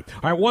Friday.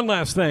 All right, one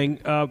last thing,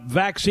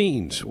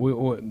 vaccines.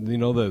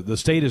 The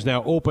state has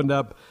now opened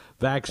up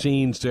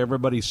vaccines to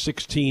everybody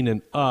 16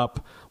 and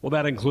up. Well,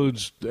 that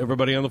includes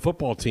everybody on the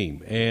football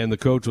team. And the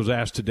coach was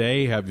asked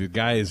today, have you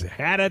guys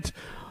had it?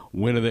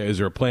 Is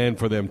there a plan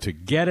for them to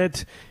get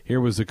it? Here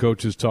was the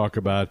coach's talk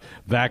about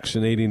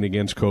vaccinating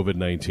against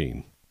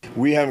COVID-19.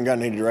 We haven't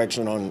gotten any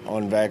direction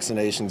on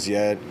vaccinations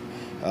yet.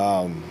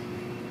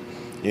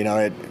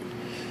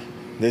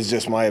 This is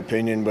just my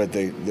opinion, but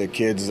the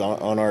kids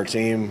on our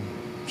team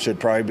should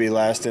probably be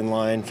last in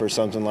line for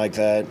something like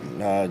that.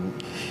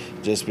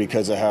 Just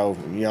because of how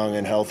young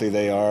and healthy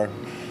they are.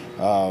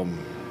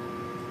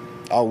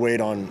 I'll wait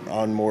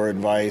on more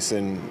advice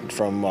and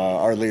from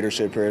our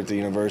leadership here at the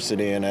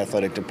university and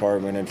athletic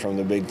department and from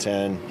the Big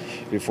Ten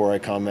before I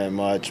comment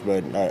much.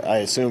 But I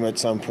assume at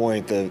some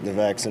point the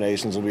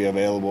vaccinations will be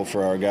available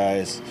for our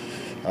guys.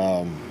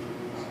 I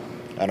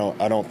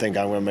don't think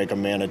I'm going to make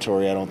them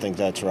mandatory. I don't think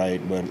that's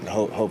right. But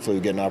hopefully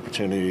we get an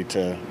opportunity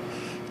to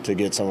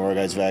get some of our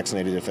guys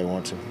vaccinated if they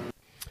want to.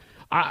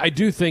 I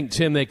do think,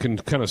 Tim, they can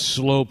kind of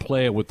slow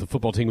play it with the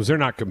football team because they're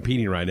not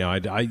competing right now.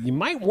 You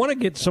might want to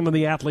get some of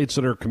the athletes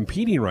that are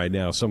competing right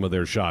now some of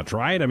their shots,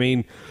 right? I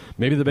mean,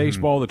 maybe the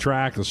baseball, the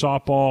track, the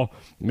softball,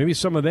 maybe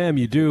some of them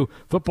you do.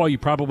 Football, you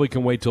probably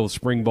can wait till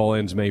spring ball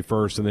ends May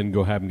 1st and then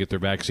go have them get their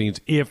vaccines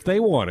if they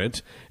want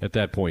it at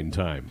that point in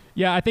time.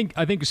 Yeah, I think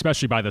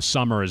especially by the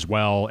summer as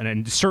well,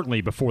 and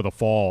certainly before the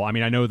fall. I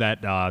mean, I know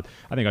that I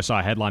think I saw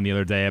a headline the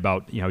other day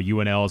about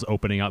UNL is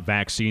opening up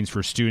vaccines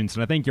for students,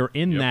 and I think you're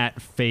in that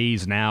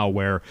phase now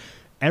where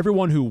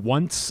everyone who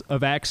wants a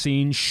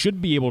vaccine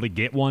should be able to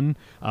get one,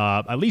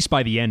 at least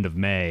by the end of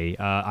May.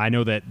 I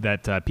know that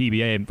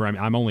PBA,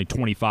 I'm only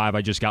 25.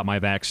 I just got my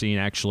vaccine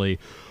actually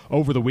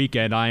over the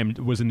weekend. I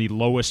was in the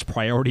lowest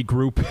priority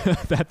group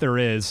that there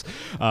is.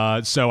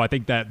 So I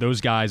think that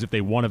those guys, if they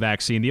want a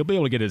vaccine, they'll be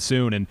able to get it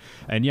soon.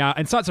 And yeah,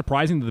 it's not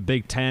surprising that the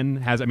Big Ten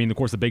has, of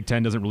course, the Big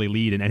Ten doesn't really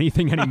lead in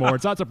anything anymore.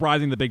 It's not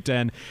surprising the Big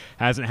Ten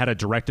hasn't had a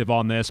directive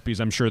on this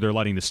because I'm sure they're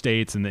letting the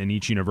states and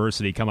each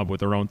university come up with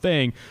their own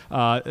thing.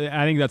 I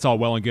think that's all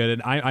well and good.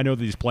 And I know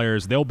that these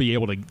players, they'll be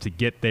able to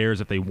get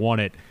theirs if they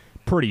want it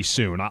pretty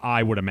soon,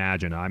 I would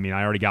imagine. I mean,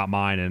 I already got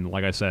mine, and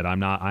like I said, I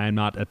am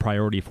not a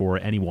priority for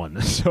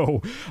anyone.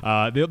 So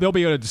they'll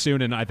be able to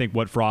soon, and I think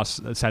what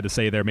Frost has had to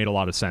say there made a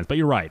lot of sense. But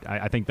you're right.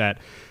 I think that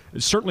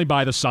certainly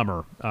by the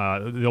summer,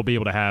 they'll be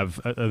able to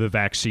have the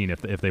vaccine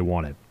if they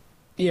want it.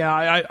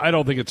 Yeah, I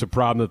don't think it's a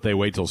problem that they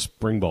wait till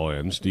spring ball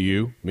ends. Do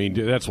you? I mean,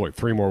 that's like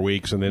 3 more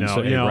weeks, and then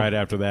right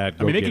after that,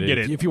 go they could get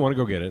it if you want to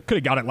go get it. Could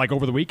have got it like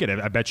over the weekend,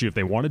 I bet you, if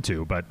they wanted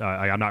to. But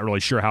I'm not really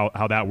sure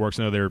how that works.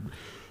 I know they're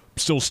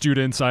still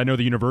students. I know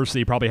the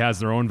university probably has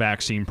their own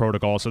vaccine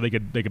protocol, so they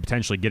could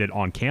potentially get it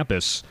on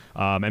campus,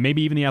 and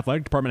maybe even the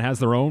athletic department has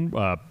their own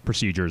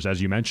procedures,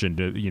 as you mentioned.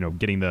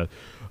 Getting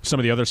some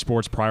of the other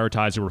sports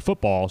prioritized over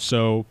football.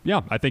 So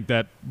yeah, I think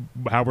that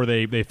however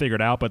they figure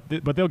it out, but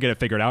they'll get it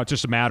figured out. It's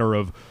just a matter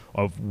of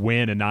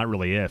when and not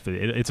really if.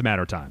 It's a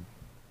matter of time.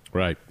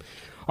 Right.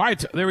 All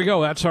right, there we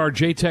go. That's our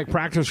J-Tech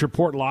practice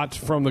report. Lots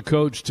from the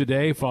coach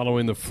today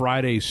following the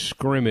Friday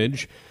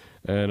scrimmage.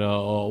 And a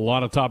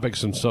lot of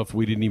topics and stuff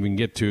we didn't even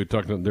get to.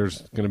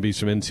 There's going to be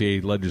some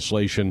NCAA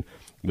legislation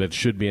that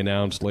should be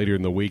announced later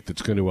in the week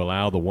that's going to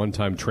allow the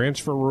one-time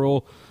transfer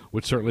rule,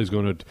 which certainly is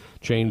going to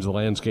change the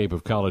landscape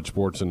of college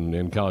sports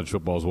and college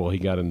football as well. He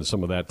got into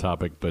some of that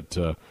topic, but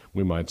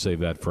we might save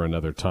that for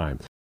another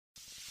time.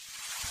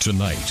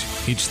 Tonight,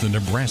 it's the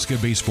Nebraska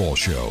Baseball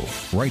Show,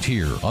 right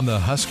here on the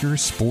Husker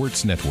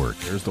Sports Network.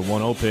 Here's the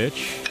 1-0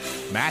 pitch.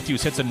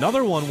 Matthews hits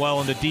another one well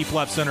into deep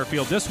left center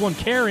field. This one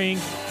carrying.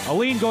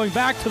 Aline going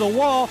back to the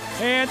wall,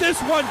 and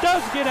this one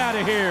does get out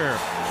of here.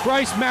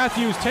 Bryce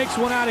Matthews takes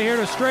one out of here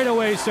to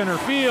straightaway center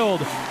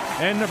field,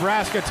 and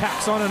Nebraska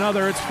tacks on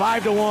another. It's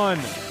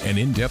 5-1. An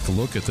in-depth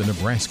look at the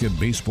Nebraska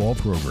baseball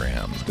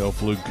program.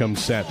 Stoflug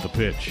comes set, the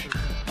pitch.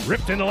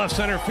 Ripped into left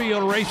center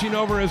field, racing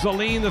over is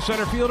Aline. The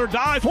center fielder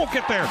dives, won't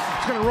get there.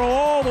 It's going to roll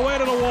all the way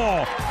to the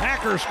wall.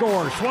 Acker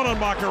scores.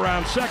 Schwellenbach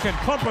around second,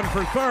 pumping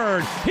for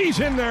third. He's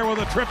in there with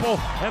a triple,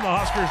 and the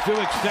Huskers do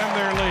extend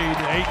their lead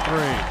to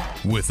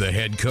 8-3. With the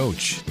head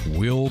coach,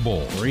 Will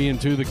Bolt.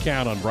 3-2 the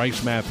count on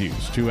Bryce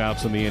Matthews. 2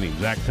 outs in the inning.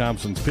 Zach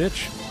Thompson's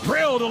pitch.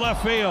 Drill to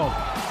left field.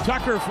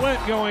 Tucker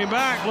Flint going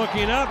back,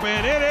 looking up,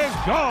 and it is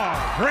gone.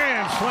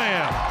 Grand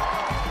slam.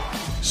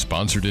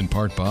 Sponsored in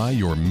part by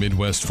your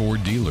Midwest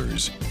Ford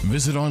dealers.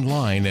 Visit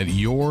online at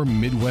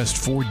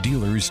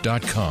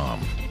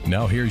yourmidwestforddealers.com.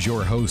 Now here's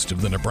your host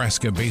of the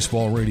Nebraska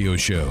Baseball Radio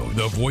Show,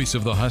 the voice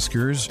of the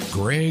Huskers,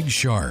 Greg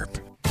Sharp.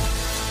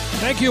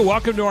 Thank you.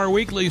 Welcome to our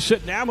weekly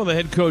sit down with the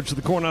head coach of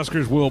the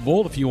Cornhuskers, Will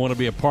Bolt. If you want to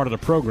be a part of the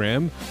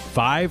program,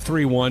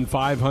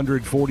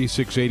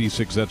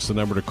 531-500-4686. That's the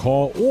number to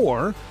call,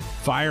 or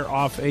fire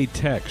off a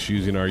text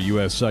using our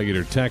U.S.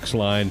 Cellular text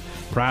line.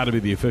 Proud to be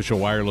the official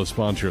wireless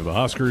sponsor of the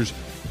Huskers.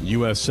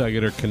 U.S.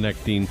 Cellular,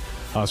 connecting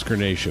Husker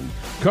Nation.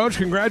 Coach,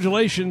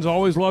 congratulations.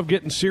 Always love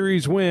getting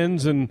series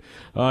wins, and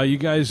you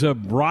guys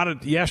brought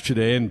it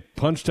yesterday and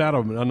punched out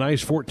a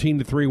nice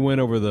 14-3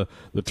 win over the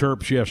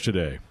Terps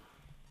yesterday.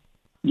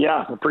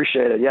 Yeah,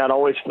 appreciate it. Yeah, it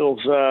always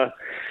feels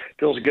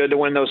good to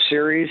win those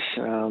series.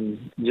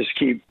 Just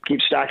keep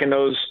stacking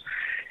those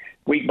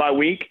week by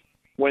week,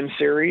 win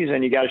series,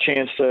 and you got a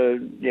chance to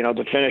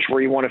finish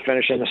where you want to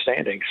finish in the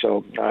standings.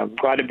 So I'm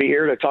glad to be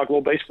here to talk a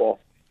little baseball.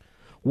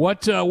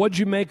 What'd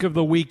you make of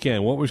the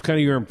weekend? What was kind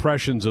of your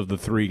impressions of the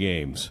 3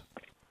 games?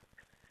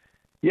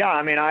 Yeah,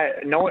 I mean,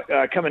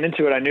 coming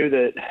into it, I knew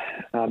that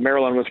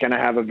Maryland was going to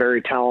have a very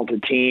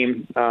talented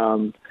team.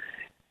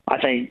 I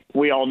think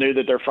we all knew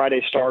that their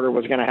Friday starter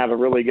was going to have a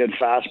really good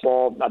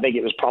fastball. I think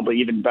it was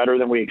probably even better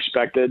than we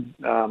expected.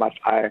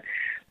 I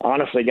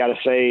honestly got to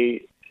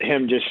say,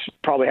 him just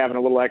probably having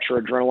a little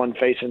extra adrenaline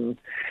facing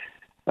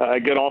a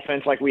good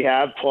offense like we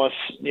have, plus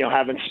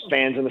having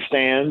fans in the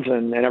stands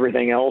and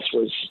everything else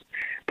was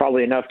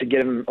probably enough to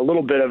give him a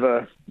little bit of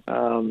a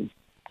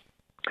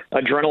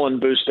adrenaline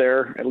boost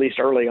there, at least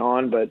early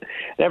on. But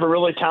they have a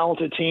really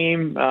talented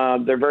team.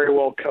 They're very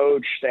well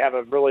coached. They have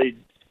a really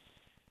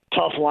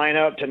tough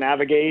lineup to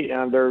navigate.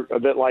 They're a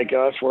bit like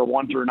us, where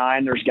 1 through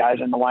 9, there's guys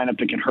in the lineup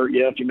that can hurt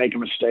you if you make a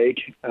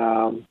mistake.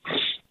 And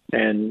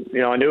I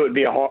knew it would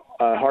be a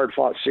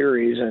hard-fought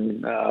series,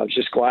 and I was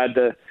just glad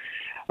that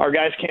our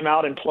guys came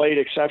out and played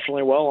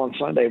exceptionally well on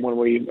Sunday when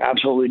we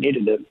absolutely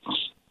needed it.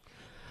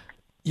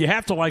 You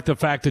have to like the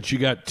fact that you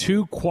got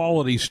 2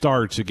 quality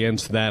starts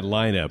against that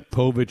lineup,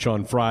 Povich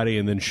on Friday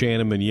and then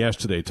Shanneman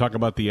yesterday. Talk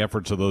about the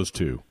efforts of those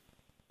 2.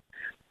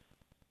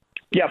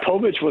 Yeah,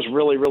 Povich was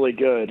really, really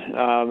good.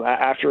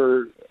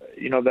 After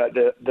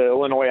the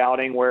Illinois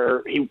outing,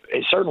 where he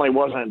certainly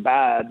wasn't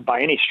bad by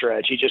any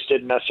stretch. He just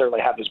didn't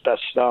necessarily have his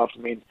best stuff.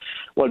 I mean,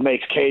 what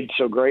makes Cade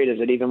so great is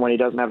that even when he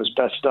doesn't have his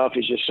best stuff,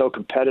 he's just so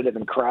competitive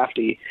and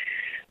crafty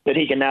that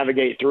he can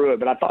navigate through it.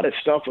 But I thought his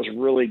stuff was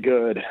really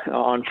good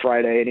on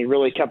Friday, and he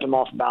really kept him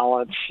off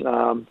balance.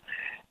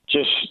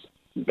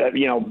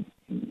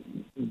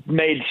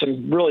 Made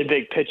some really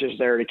big pitches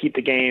there to keep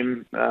the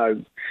game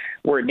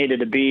where it needed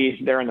to be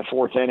there in the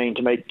 4th inning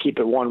to keep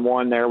it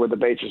 1-1 there with the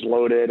bases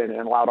loaded and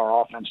allowed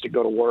our offense to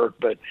go to work.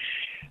 But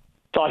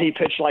thought he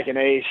pitched like an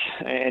ace,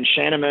 and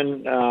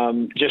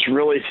Shanneman just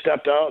really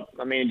stepped up.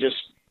 I mean, just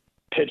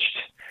pitched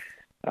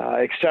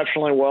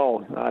exceptionally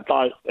well. I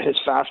thought his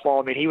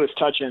fastball, he was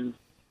touching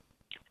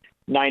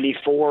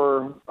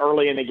 94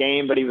 early in the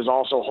game, but he was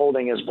also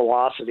holding his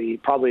velocity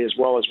probably as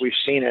well as we've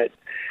seen it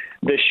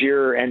this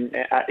year. And,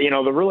 I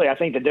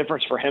think the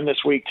difference for him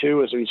this week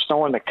too, is he's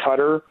throwing the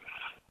cutter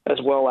as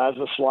well as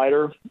the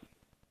slider.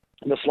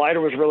 And the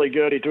slider was really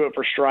good. He threw it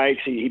for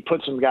strikes. He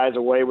put some guys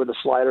away with the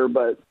slider,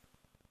 but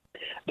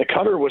the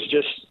cutter was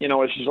just,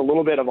 it's just a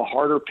little bit of a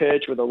harder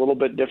pitch with a little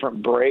bit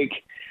different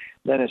break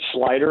than his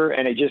slider,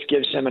 and it just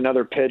gives him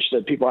another pitch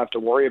that people have to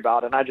worry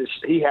about. And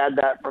he had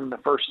that from the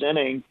 1st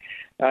inning,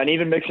 and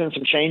even mixing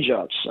some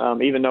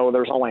changeups, even though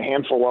there's only a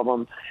handful of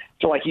them. I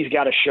feel like he's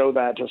got to show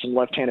that to some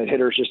left-handed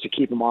hitters just to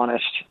keep him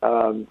honest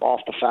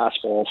off the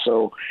fastball.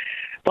 So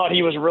thought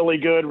he was really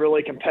good,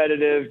 really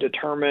competitive,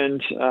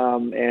 determined,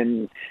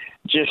 and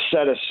just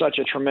set such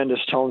a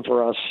tremendous tone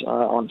for us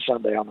on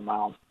Sunday on the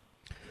mound.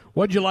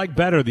 What'd you like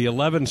better, the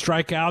 11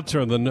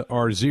 strikeouts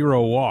or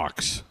 0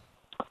 walks?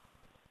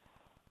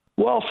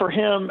 Well, for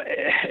him,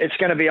 it's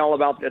going to be all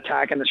about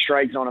attacking the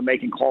strike zone and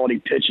making quality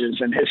pitches,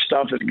 and his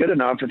stuff is good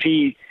enough. If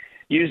he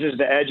uses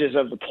the edges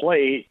of the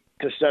plate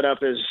to set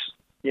up his,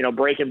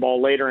 breaking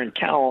ball later in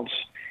counts,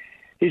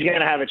 he's going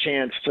to have a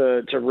chance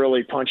to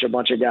really punch a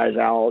bunch of guys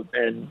out.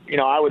 And,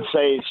 I would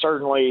say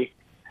certainly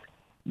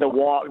the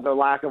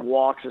lack of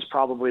walks is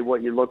probably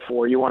what you look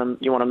for. You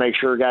want to make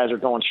sure guys are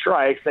throwing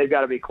strikes. They've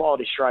got to be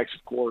quality strikes,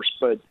 of course,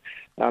 but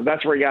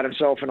that's where he got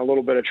himself in a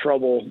little bit of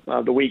trouble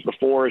the week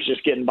before, is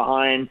just getting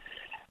behind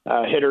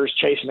hitters,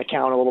 chasing the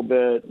count a little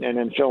bit, and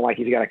then feeling like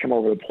he's got to come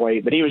over the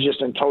plate. But he was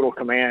just in total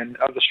command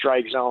of the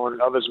strike zone,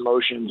 of his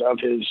motions, of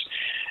his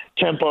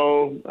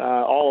tempo,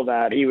 all of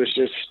that. He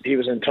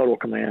was in total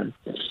command.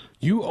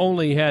 You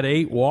only had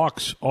 8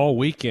 walks all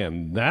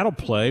weekend. That'll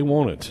play,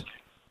 won't it?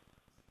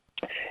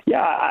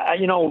 Yeah,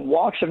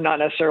 walks have not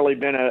necessarily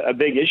been a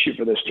big issue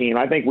for this team.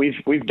 I think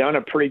we've done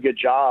a pretty good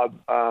job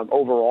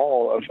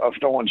overall of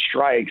throwing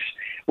strikes.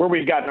 Where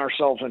we've gotten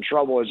ourselves in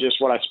trouble is just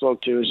what I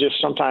spoke to, is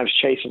just sometimes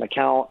chasing the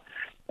count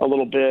a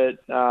little bit.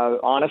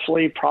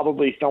 Honestly,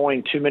 probably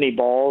throwing too many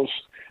balls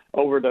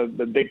over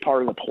the big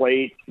part of the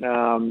plate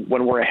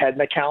when we're ahead in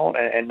the count,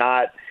 and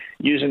not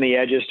using the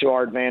edges to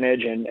our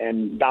advantage,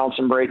 and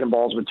bouncing breaking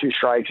balls with 2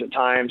 strikes at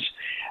times.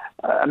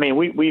 I mean,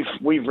 we've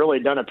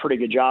really done a pretty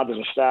good job as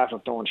a staff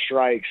of throwing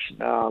strikes,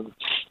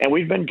 and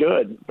we've been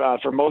good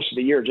for most of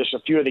the year. Just a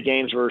few of the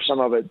games where some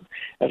of it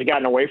has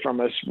gotten away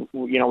from us.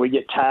 We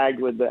get tagged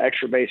with the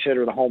extra base hit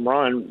or the home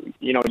run.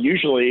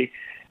 Usually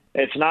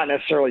it's not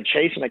necessarily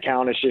chasing the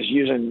count; it's just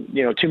using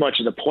too much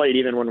of the plate,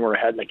 even when we're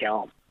ahead in the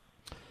count.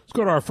 Let's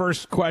go to our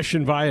first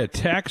question via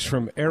text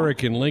from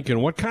Eric in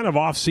Lincoln. What kind of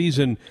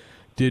offseason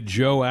did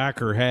Joe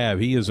Acker have?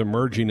 He is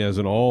emerging as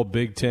an all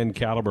Big Ten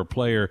caliber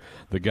player.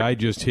 The guy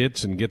just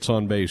hits and gets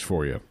on base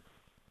for you.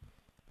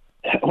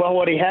 Well,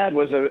 what he had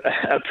was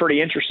a pretty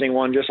interesting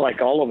one, just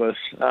like all of us.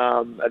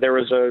 There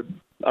was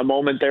a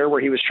moment there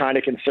where he was trying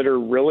to consider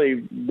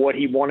really what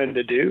he wanted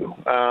to do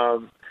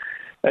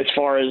as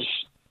far as,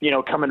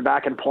 coming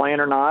back and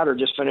playing or not, or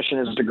just finishing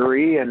his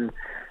degree. And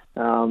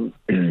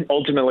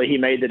ultimately he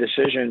made the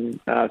decision,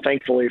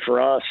 thankfully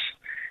for us,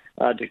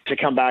 to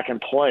come back and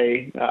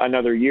play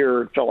another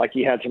year. Felt like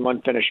he had some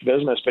unfinished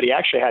business, but he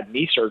actually had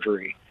knee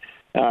surgery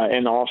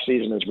in the off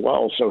season as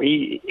well. So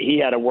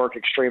he had to work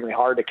extremely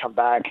hard to come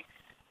back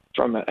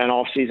from an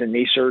off season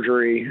knee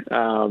surgery.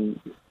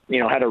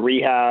 Had a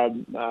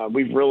rehab.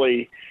 We've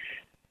really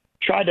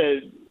tried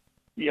to,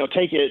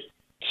 take it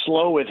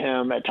slow with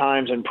him at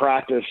times in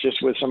practice,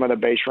 just with some of the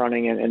base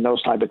running and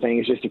those type of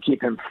things, just to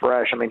keep him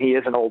fresh. I mean, he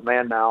is an old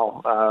man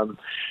now,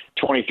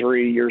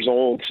 23 years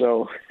old.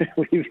 So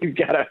we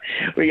got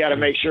to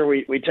make sure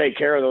we take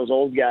care of those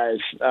old guys.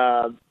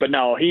 But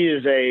no, he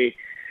is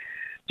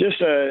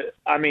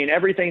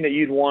everything that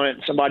you'd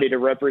want somebody to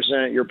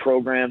represent your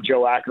program.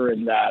 Joe Acker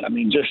is that. I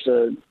mean, just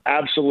a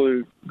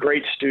absolute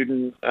great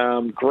student,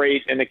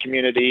 great in the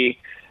community,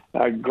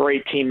 a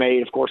great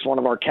teammate, of course, one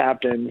of our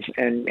captains,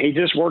 and he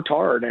just worked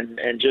hard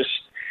and just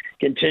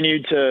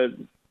continued to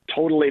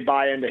totally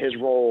buy into his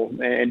role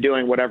and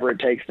doing whatever it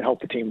takes to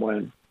help the team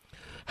win.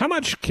 How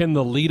much can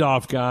the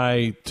leadoff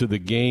guy to the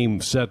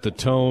game set the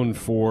tone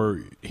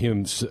for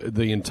him,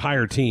 the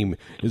entire team?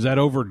 Is that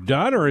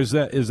overdone, or is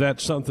there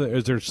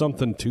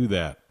something to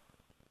that?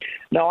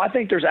 No, I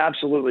think there's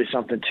absolutely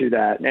something to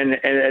that, and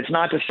it's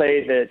not to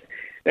say that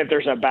if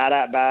there's a bad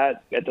at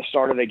bat at the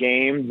start of the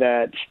game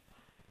that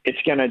it's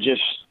going to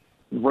just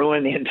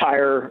ruin the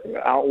entire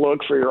outlook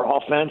for your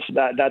offense.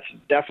 That's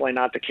definitely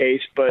not the case.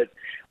 But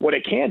what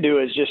it can do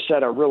is just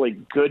set a really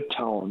good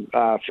tone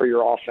for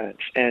your offense.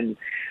 And,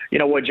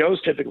 what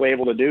Joe's typically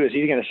able to do is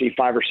he's going to see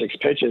 5 or 6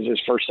 pitches his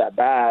first at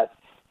bat,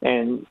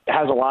 and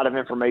has a lot of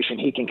information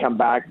he can come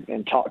back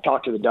and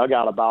talk to the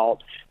dugout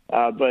about.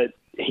 But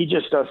he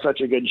just does such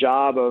a good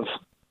job of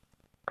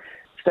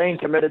staying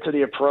committed to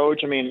the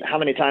approach. I mean, how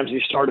many times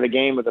he started a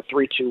game with a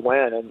 3-2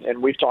 win,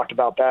 and we've talked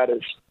about that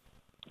as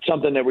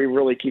something that we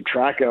really keep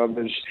track of,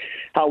 is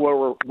how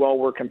well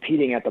we're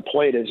competing at the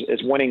plate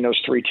is winning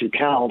those 3-2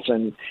 counts.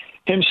 And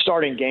him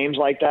starting games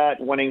like that,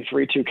 winning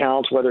 3-2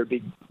 counts, whether it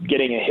be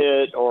getting a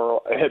hit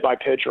or a hit by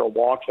pitch or a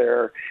walk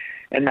there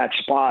in that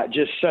spot,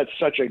 just sets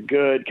such a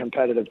good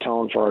competitive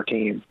tone for our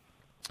team.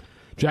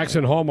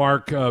 Jackson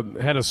Hallmark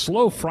had a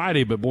slow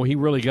Friday, but boy, he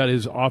really got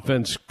his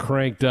offense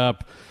cranked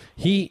up.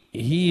 He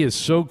is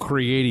so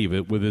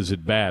creative with his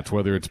at-bats,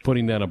 whether it's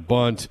putting down a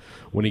bunt.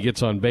 When he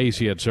gets on base,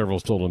 he had several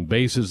stolen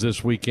bases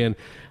this weekend.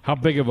 How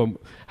big of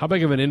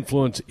an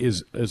influence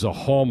is a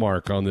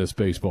Hallmark on this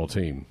baseball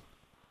team?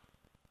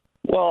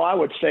 Well, I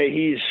would say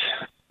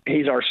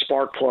he's our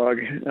spark plug.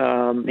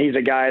 He's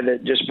a guy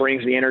that just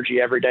brings the energy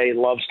every day,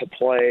 loves to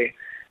play,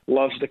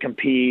 loves to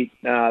compete,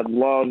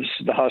 loves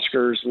the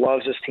Huskers,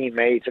 loves his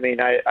teammates. I mean,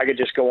 I could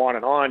just go on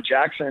and on.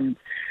 Jackson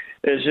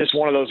is just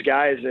one of those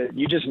guys that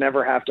you just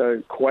never have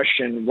to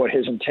question what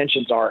his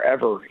intentions are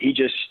ever. He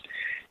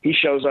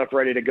shows up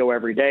ready to go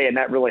every day, and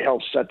that really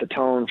helps set the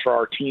tone for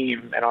our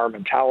team and our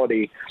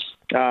mentality.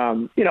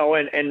 And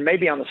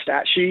maybe on the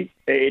stat sheet,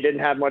 it didn't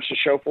have much to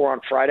show for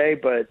on Friday,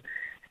 but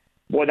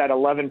boy, that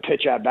 11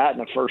 pitch at bat in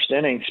the first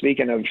inning,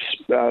 speaking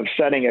of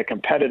setting a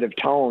competitive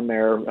tone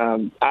there,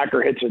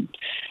 Acker hits a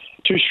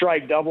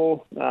 2-strike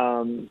double,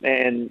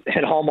 and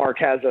Hallmark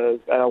has an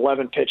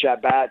 11 pitch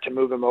at bat to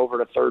move him over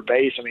to third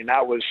base. I mean,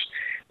 that was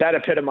that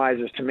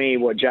epitomizes to me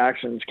what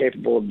Jackson's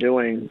capable of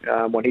doing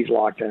when he's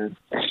locked in.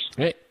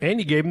 And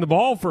you gave him the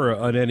ball for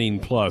an inning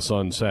plus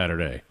on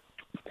Saturday.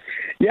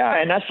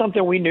 Yeah, and that's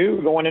something we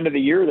knew going into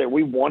the year that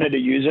we wanted to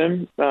use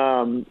him.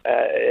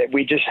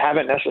 We just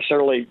haven't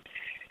necessarily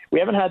 – we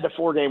haven't had the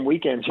 4-game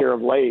weekends here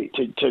of late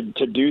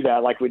to do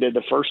that like we did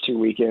the first 2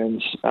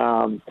 weekends.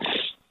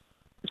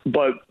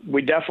 But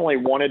we definitely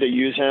wanted to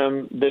use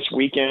him this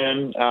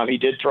weekend. He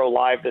did throw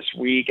live this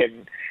week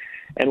and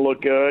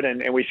look good,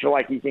 and we feel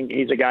like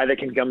he's a guy that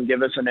can come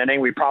give us an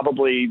inning. We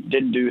probably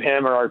didn't do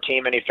him or our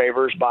team any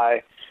favors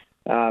by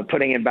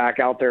putting him back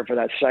out there for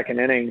that second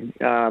inning.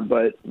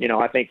 But,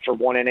 I think for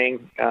 1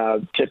 inning,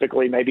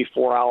 typically maybe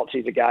 4 outs,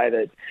 he's a guy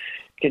that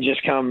can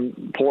just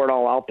come pour it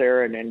all out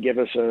there and give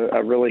us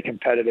a really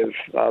competitive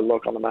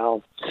look on the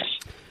mound.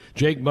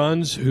 Jake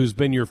Munz, who's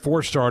been your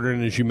 4 starter,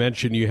 and as you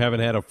mentioned, you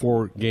haven't had a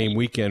 4-game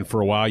weekend for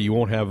a while. You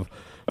won't have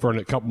for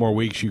a couple more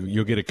weeks.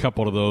 You'll get a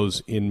couple of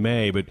those in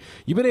May. But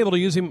you've been able to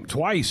use him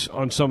twice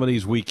on some of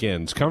these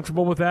weekends.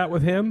 Comfortable with that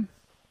with him?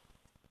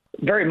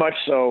 Very much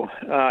so.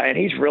 And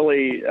he's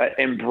really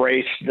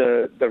embraced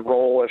the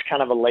role as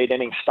kind of a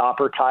late-inning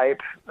stopper type.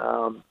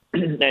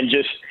 And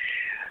just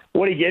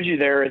what he gives you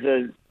there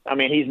is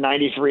he's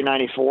 93,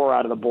 94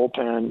 out of the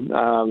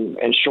bullpen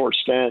in short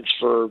stints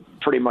for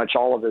pretty much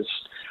all of his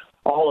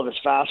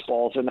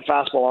fastballs, and the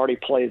fastball already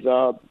plays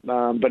up,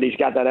 but he's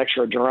got that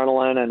extra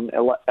adrenaline and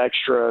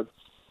extra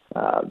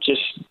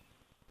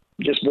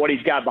just what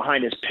he's got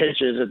behind his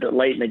pitches at the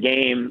late in the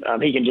game.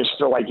 He can just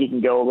feel like he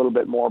can go a little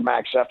bit more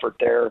max effort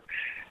there.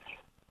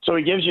 So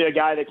he gives you a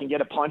guy that can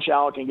get a punch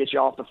out, can get you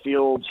off the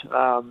field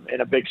in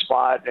a big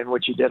spot, and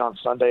which he did on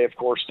Sunday, of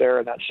course, there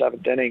in that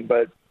 7th inning.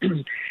 But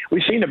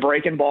we've seen the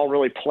breaking ball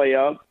really play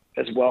up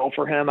as well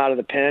for him out of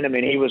the pen. I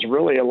mean, he was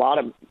really a lot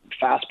of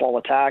fastball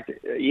attack,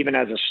 even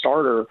as a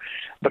starter,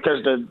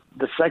 because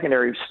the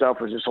secondary stuff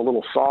was just a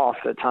little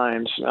soft at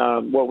times.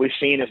 What we've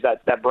seen is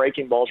that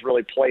breaking ball's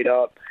really played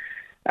up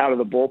out of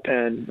the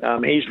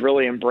bullpen. He's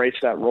really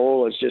embraced that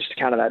role as just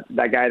kind of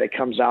that guy that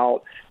comes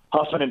out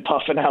huffing and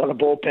puffing out of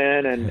the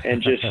bullpen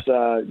and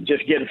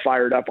just getting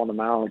fired up on the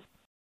mound.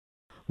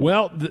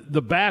 Well,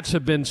 the bats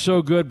have been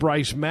so good.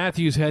 Bryce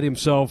Matthews had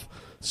himself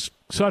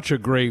such a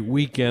great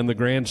weekend. The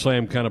Grand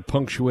Slam kind of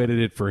punctuated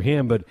it for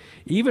him. But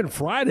even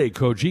Friday,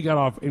 Coach, he got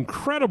off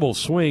incredible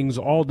swings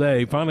all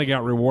day. Finally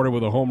got rewarded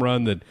with a home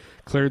run that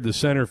cleared the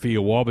center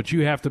field wall. But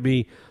you have to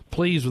be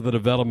pleased with the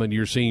development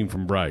you're seeing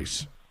from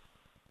Bryce.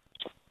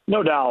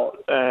 No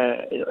doubt.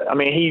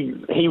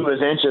 He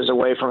was inches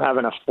away from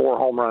having a 4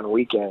 home run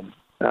weekend,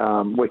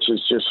 which is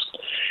just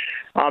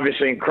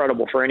obviously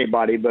incredible for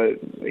anybody. But,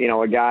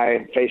 a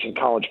guy facing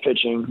college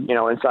pitching,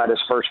 inside his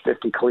first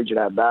 50 collegiate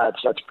at-bats,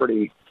 that's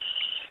pretty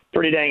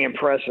dang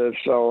impressive.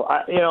 So,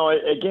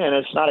 again,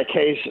 it's not a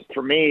case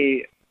for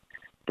me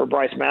for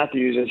Bryce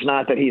Matthews. It's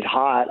not that he's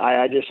hot.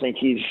 I just think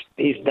he's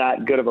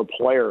that good of a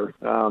player.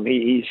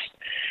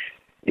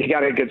 He's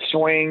got a good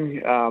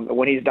swing.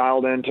 When he's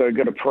dialed into a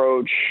good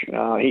approach,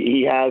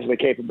 he has the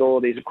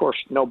capabilities. Of course,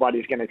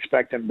 nobody's going to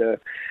expect him to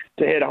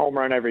hit a home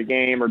run every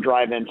game or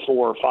drive in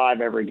 4 or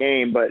 5 every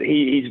game, but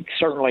he's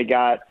certainly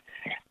got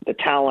the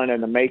talent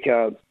and the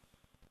makeup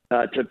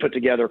to put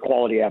together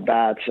quality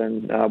at-bats.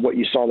 And what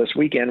you saw this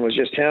weekend was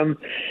just him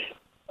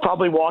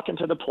probably walking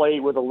to the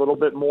plate with a little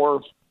bit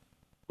more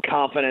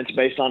confidence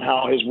based on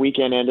how his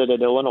weekend ended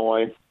at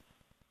Illinois,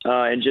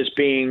 and just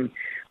being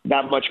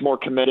that much more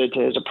committed to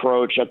his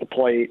approach at the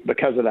plate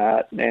because of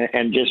that,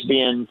 and just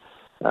being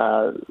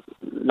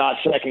not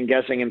second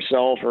guessing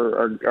himself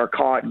or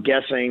caught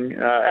guessing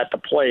at the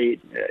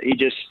plate.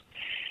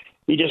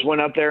 He just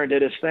went up there and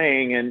did his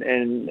thing,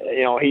 and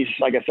he's,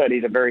 like I said,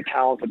 he's a very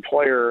talented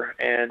player,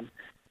 and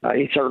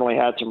he certainly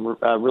had some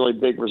really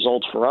big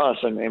results for us.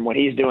 And when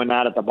he's doing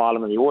that at the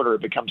bottom of the order,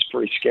 it becomes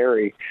pretty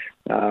scary,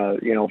 for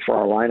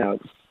our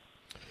lineup.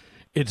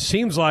 It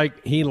seems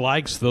like he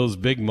likes those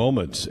big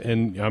moments,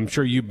 and I'm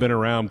sure you've been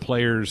around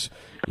players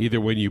either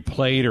when you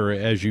played or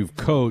as you've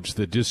coached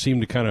that just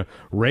seem to kind of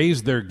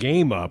raise their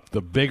game up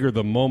the bigger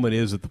the moment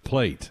is at the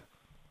plate.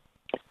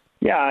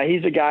 Yeah,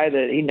 he's a guy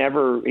that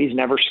he's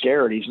never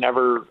scared.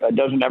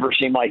 Doesn't ever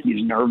seem like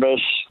he's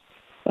nervous.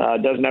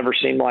 Doesn't ever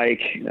seem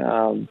like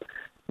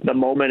the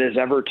moment is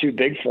ever too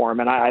big for him.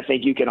 And I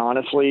think you can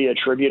honestly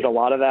attribute a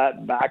lot of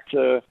that back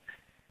to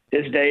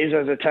his days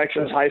as a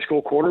Texas high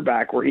school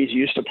quarterback, where he's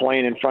used to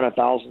playing in front of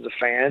thousands of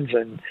fans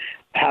and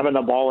having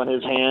the ball in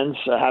his hands,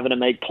 having to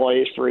make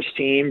plays for his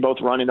team, both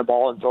running the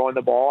ball and throwing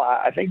the ball.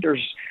 I think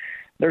there's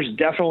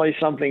definitely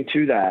something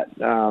to that.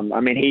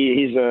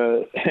 He's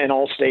an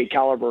all-state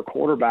caliber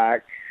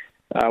quarterback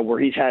where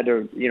he's had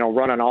to,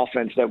 run an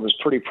offense that was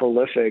pretty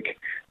prolific.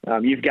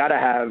 You've got to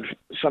have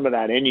some of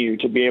that in you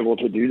to be able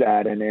to do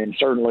that, and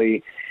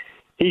certainly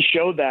he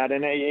showed that.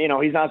 And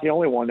he's not the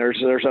only one.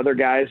 There's other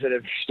guys that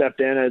have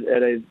stepped in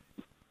at a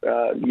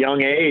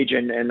young age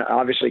and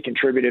obviously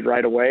contributed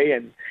right away,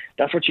 and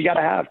that's what you got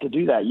to have to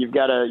do that. You've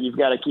got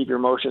to keep your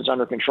emotions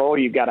under control.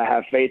 You've got to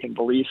have faith and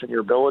belief in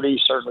your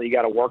ability. Certainly, you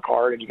got to work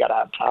hard and you got to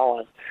have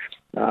talent.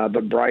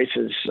 But Bryce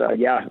is,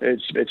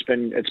 it's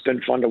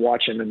been fun to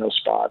watch him in those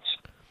spots.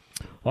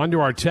 On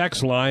to our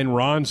text line.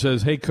 Ron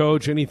says, hey,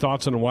 Coach, any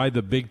thoughts on why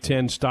the Big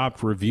Ten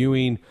stopped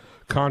reviewing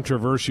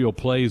controversial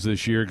plays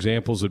this year?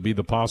 Examples would be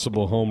the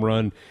possible home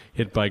run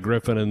hit by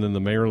Griffin and then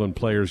the Maryland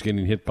players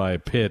getting hit by a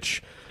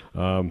pitch.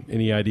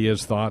 Any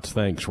ideas, thoughts?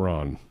 Thanks,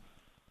 Ron.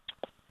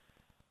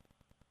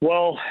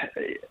 Well,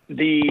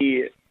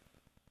 the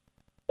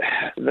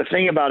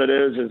thing about it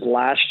is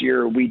last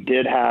year we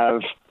did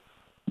have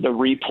the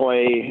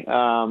replay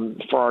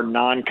for our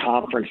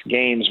non-conference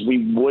games.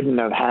 We wouldn't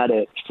have had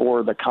it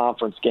for the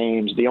conference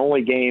games. The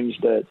only games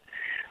that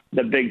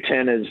the Big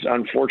Ten has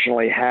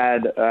unfortunately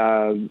had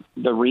the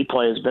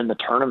replay has been the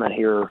tournament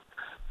here.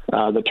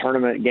 The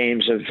tournament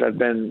games have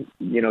been,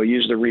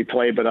 use the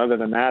replay, but other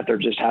than that, there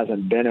just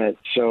hasn't been it.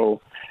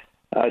 So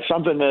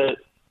something that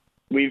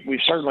we've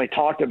certainly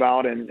talked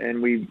about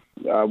and we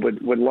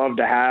would love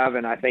to have,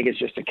 and I think it's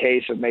just a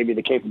case of maybe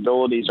the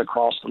capabilities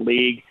across the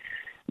league,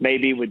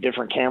 maybe with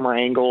different camera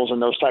angles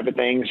and those type of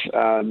things,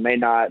 may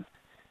not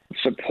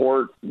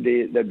support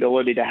the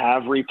ability to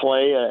have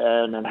replay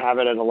and have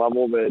it at a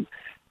level that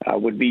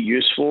would be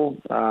useful.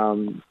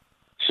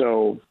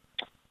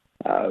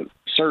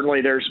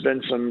 Certainly there's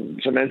been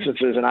some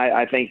instances, and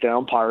I think the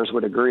umpires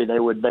would agree. They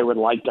would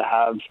like to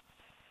have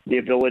the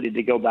ability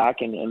to go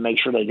back and make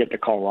sure they get the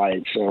call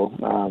right.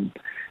 So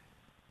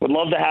would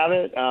love to have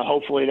it.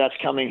 Hopefully that's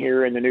coming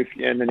here in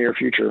the near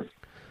future.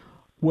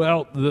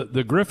 Well,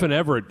 the Griffin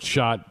Everett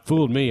shot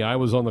fooled me. I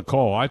was on the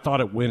call. I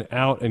thought it went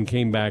out and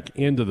came back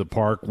into the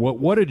park.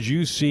 What did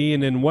you see?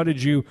 And then what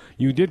did you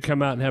did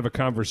come out and have a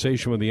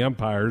conversation with the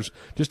umpires.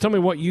 Just tell me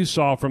what you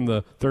saw from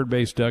the third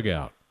base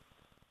dugout.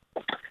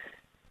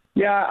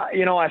 Yeah,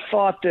 I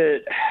thought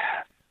that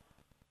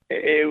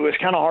it was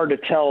kind of hard to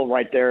tell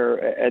right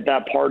there at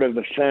that part of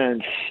the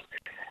fence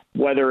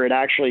whether it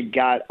actually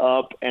got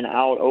up and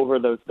out over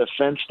the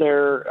fence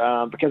there,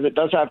 because it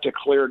does have to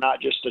clear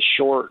not just a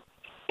short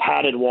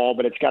padded wall,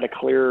 but it's got to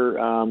clear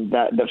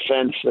that the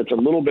fence that's a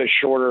little bit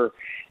shorter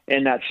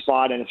in that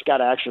spot, and it's got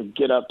to actually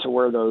get up to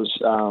where those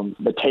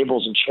the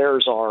tables and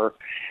chairs are.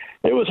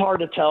 It was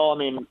hard to tell.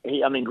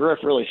 I mean, Griff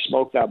really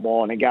smoked that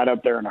ball, and it got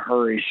up there in a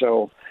hurry.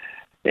 So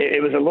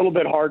it was a little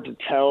bit hard to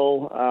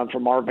tell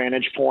from our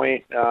vantage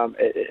point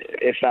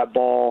if that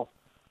ball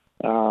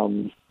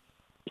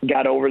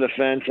got over the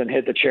fence and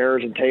hit the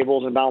chairs and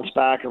tables and bounced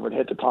back, or if it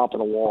hit the top of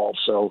the wall.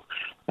 So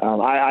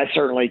I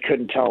certainly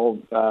couldn't tell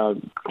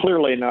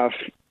clearly enough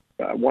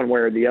one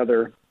way or the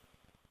other.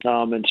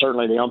 And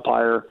certainly the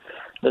umpire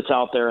that's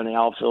out there in the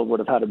outfield would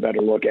have had a better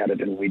look at it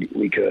than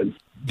we could.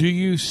 Do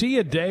you see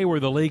a day where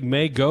the league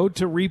may go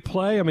to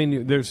replay? I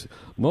mean,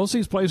 most of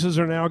these places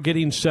are now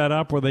getting set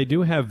up where they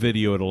do have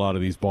video at a lot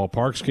of these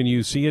ballparks. Can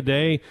you see a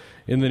day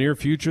in the near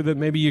future that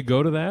maybe you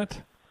go to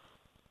that?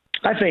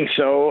 I think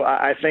so.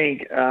 I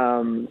think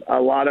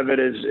a lot of it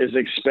is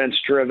expense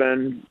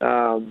driven.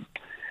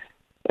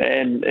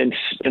 And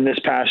in this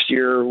past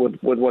year with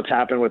what's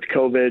happened with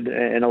COVID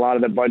and a lot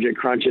of the budget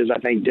crunches, I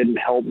think didn't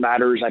help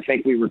matters. I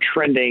think we were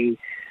trending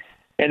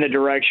in the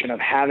direction of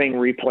having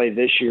replay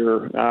this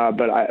year.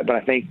 But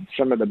I think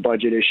some of the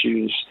budget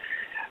issues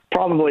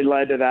probably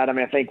led to that. I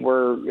mean, I think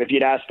if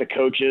you'd ask the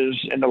coaches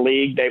in the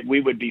league, we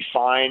would be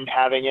fine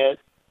having it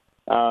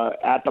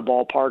at the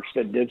ballparks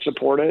that did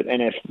support it.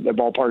 And if the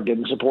ballpark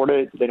didn't support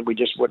it, then we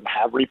just wouldn't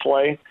have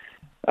replay.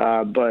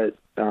 But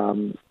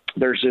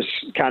there's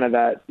just kind of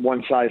that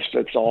one size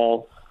fits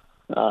all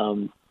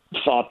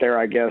thought there,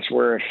 I guess,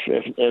 where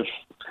if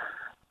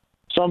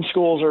some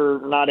schools are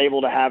not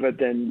able to have it,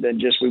 then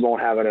just we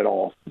won't have it at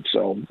all.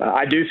 So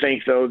I do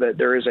think, though, that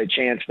there is a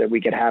chance that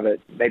we could have it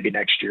maybe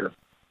next year.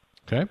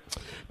 Okay.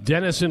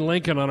 Dennis in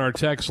Lincoln on our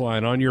text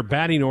line. On your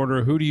batting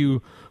order, who do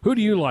you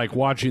like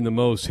watching the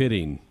most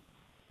hitting?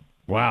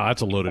 Wow,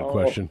 that's a loaded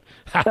question.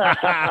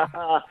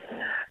 I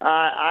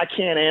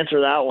can't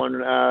answer that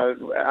one.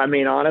 I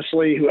mean,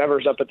 honestly,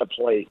 whoever's up at the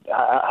plate.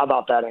 How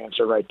about that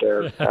answer right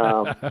there?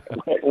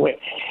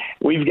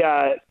 We've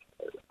got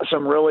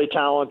some really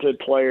talented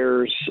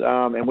players,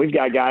 and we've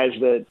got guys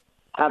that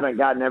haven't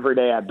gotten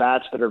everyday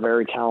at-bats that are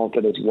very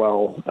talented as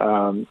well.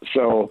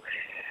 So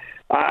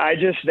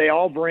they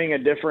all bring a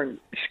different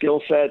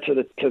skill set to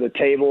the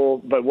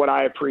table. But what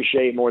I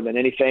appreciate more than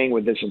anything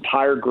with this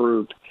entire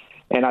group,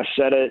 and I've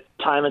said it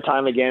time and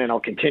time again, and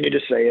I'll continue to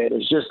say it,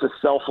 is just the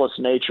selfless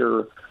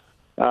nature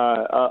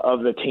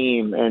of the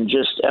team and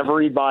just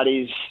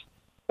everybody's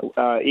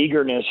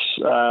eagerness,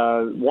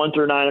 1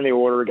 through 9 in the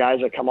order,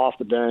 guys that come off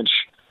the bench,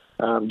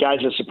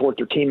 guys that support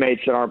their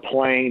teammates that aren't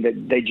playing,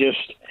 that they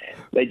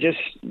just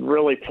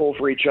really pull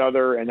for each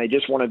other, and they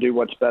just want to do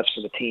what's best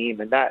for the team.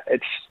 And that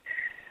it's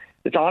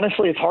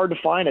honestly, it's hard to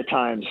find at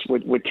times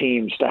with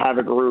teams to have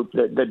a group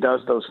that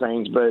does those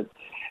things, but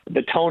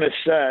the tone is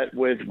set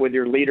with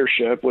your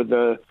leadership, with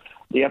the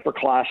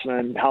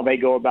upperclassmen, how they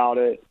go about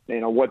it,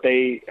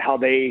 how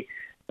they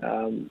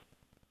I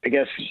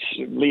guess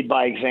lead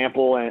by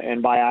example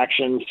and by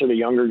actions to the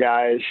younger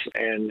guys,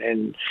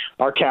 and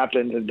our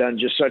captains have done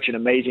just such an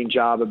amazing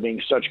job of being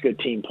such good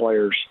team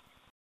players.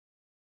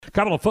 A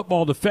couple of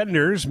football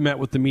defenders met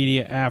with the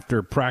media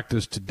after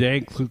practice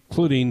today,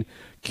 including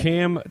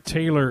Cam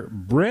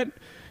Taylor-Britt.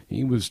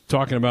 He was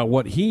talking about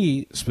what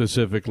he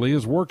specifically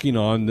is working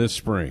on this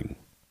spring.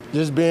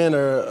 Just being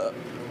a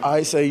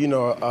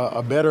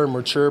better,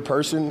 mature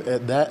person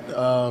at that,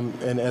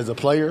 and as a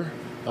player,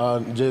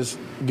 just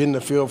getting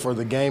the feel for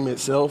the game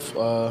itself.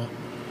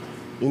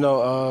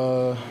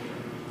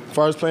 As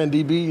far as playing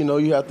DB,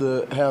 you have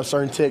to have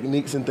certain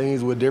techniques and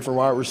things with different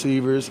wide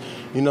receivers.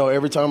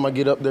 Every time I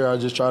get up there, I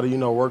just try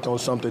to, work on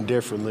something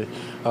differently.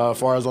 As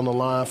far as on the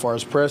line, as far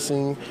as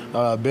pressing,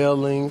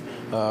 bailing,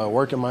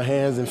 working my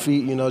hands and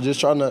feet, just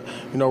trying to,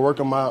 work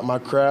on my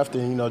craft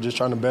and, just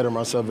trying to better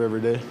myself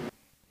every day.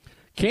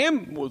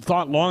 Cam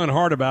thought long and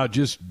hard about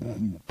just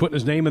putting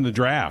his name in the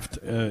draft,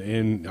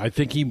 and I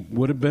think he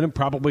would have been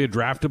probably a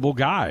draftable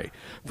guy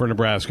for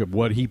Nebraska.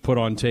 What he put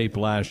on tape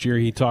last year,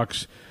 he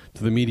talks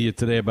to the media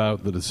today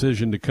about the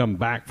decision to come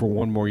back for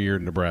one more year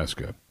in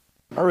Nebraska.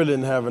 I really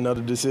didn't have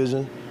another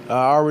decision.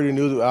 I already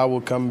knew that I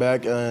would come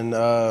back and,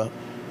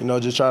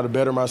 just try to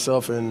better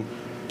myself and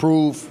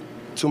prove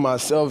to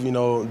myself,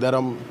 that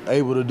I'm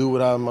able to do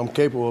what I'm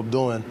capable of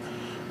doing.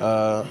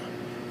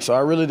 So I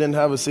really didn't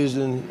have a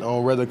decision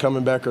on whether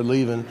coming back or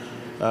leaving.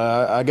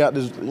 I got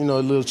this,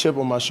 little chip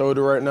on my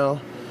shoulder right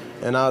now,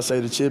 and I'll say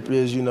the chip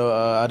is,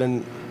 I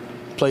didn't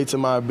play to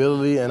my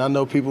ability, and I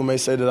know people may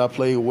say that I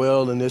played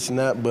well and this and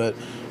that, but,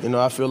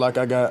 I feel like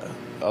I got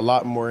a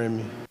lot more in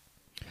me.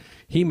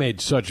 He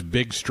made such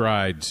big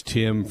strides,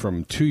 Tim,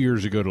 from 2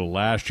 years ago to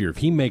last year. If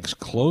he makes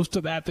close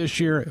to that this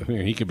year,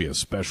 he could be a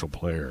special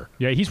player.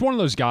 Yeah, he's one of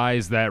those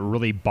guys that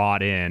really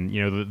bought in.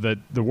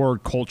 The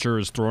word culture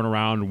is thrown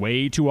around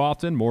way too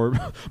often, more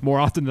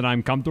often than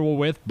I'm comfortable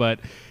with, but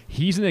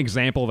he's an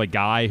example of a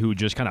guy who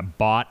just kind of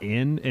bought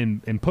in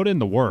and put in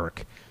the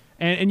work.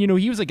 And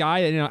he was a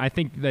guy that, I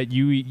think that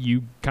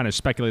you kind of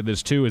speculated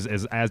this too,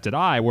 as did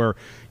I, where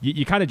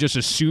you kind of just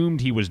assumed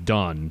he was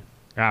done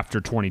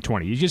after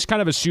 2020. You just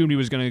kind of assumed he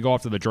was going to go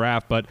after the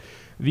draft, but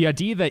the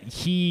idea that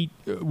he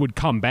would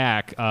come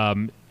back,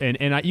 and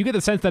you get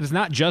the sense that it's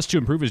not just to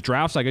improve his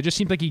draft stock. It just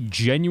seems like he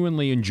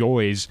genuinely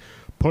enjoys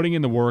putting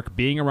in the work,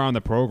 being around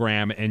the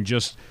program, and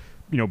just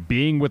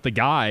being with the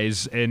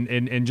guys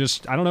and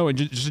just, I don't know, and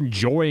just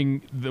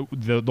enjoying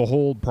the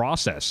whole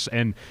process.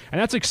 And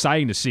that's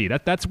exciting to see.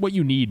 That's what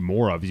you need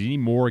more of. You need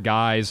more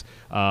guys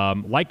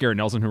like Garrett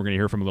Nelson, who we're going to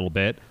hear from a little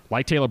bit,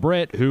 like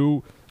Taylor-Britt,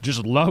 who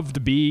just love to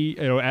be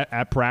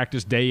at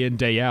practice day in,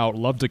 day out,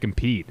 love to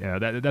compete.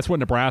 That's what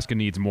Nebraska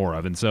needs more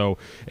of. And so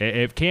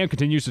if Cam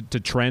continues to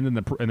trend in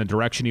the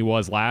direction he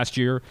was last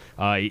year,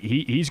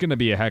 he's going to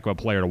be a heck of a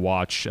player to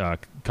watch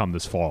come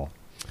this fall.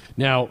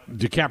 Now,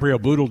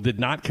 DiCaprio Bootle did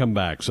not come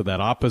back, so that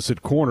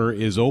opposite corner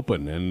is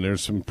open, and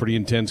there's some pretty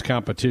intense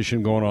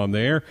competition going on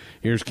there.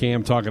 Here's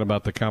Cam talking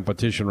about the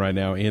competition right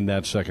now in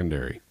that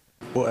secondary.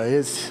 Well,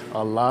 it's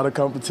a lot of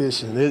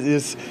competition.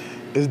 It's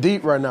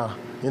deep right now.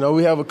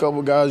 We have a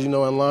couple guys, in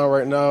line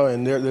right now,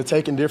 and they're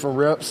taking different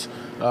reps.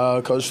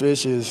 Coach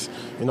Fish is,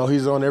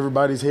 he's on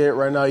everybody's head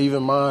right now,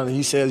 even mine.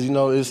 He says,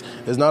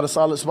 it's not a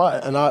solid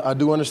spot, and I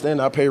do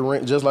understand. I pay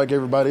rent just like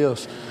everybody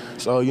else.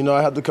 So,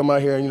 I have to come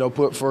out here and,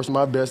 put forth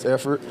my best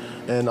effort.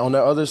 And on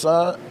the other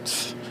side,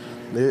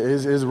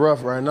 it's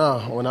rough right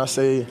now. When I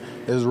say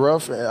it's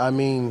rough, I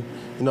mean,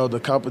 the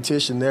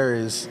competition there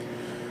is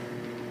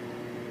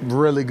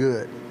really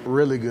good.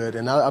 Really good.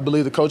 And I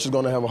believe the coach is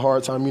going to have a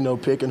hard time,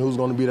 picking who's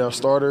going to be their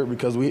starter,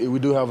 because we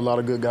do have a lot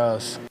of good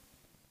guys.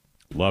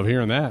 Love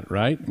hearing that,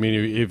 right? I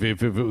mean, if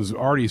it was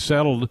already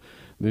settled,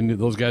 then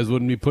those guys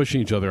wouldn't be pushing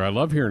each other. I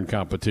love hearing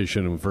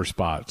competition for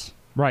spots.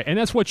 Right, and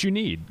that's what you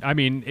need. I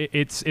mean,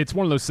 it's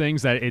one of those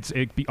things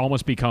that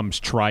almost becomes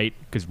trite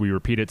because we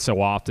repeat it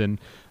so often.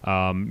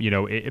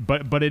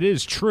 But it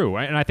is true,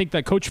 and I think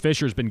that Coach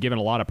Fisher has been given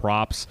a lot of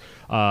props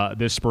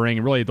this spring,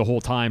 and really the whole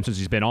time since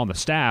he's been on the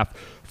staff,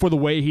 for the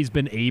way he's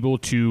been able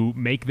to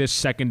make this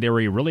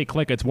secondary really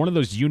click. It's one of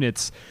those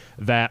units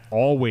that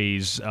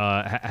always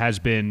has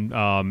been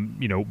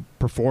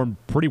performed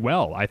pretty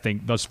well, I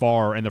think, thus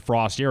far in the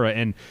Frost era.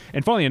 And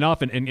funnily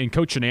enough, and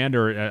Coach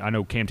Shenander, I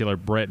know Cam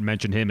Taylor-Britt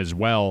mentioned him as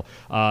well,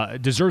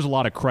 deserves a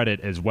lot of credit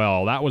as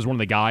well. That was one of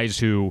the guys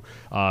who,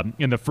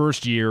 in the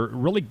first year,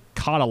 really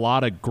caught a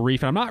lot of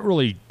grief, and I'm not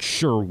really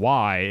sure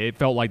why. It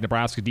felt like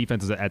Nebraska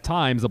defenses at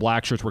times, the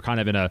black shirts were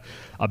kind of in a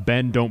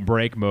bend, don't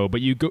break mode.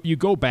 But you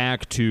go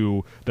back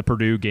to the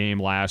Purdue game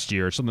last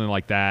year, something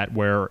like that,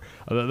 where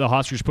the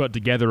Huskers put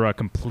together a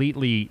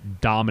completely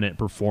dominant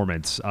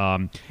performance.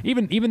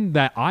 Even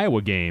that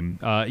Iowa game,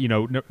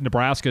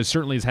 Nebraska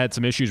certainly has had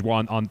some issues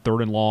on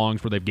third and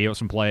longs where they've gave up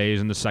some plays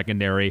in the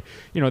secondary.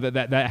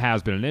 That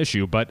has been an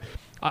issue, but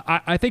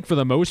I think for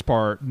the most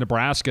part,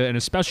 Nebraska, and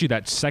especially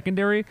that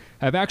secondary,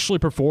 have actually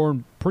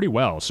performed pretty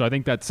well. So I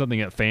think that's something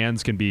that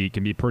fans can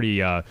be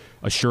pretty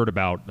assured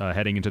about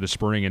heading into the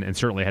spring and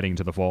certainly heading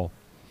into the fall.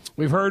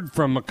 We've heard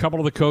from a couple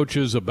of the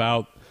coaches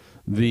about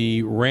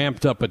the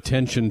ramped-up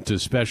attention to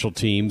special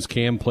teams.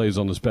 Cam plays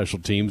on the special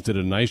teams, did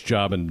a nice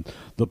job in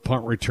the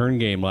punt return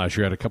game last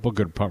year. Had a couple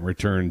good punt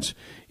returns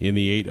in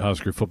the 8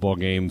 Husker football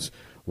games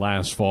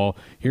last fall.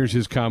 Here's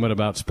his comment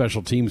about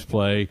special teams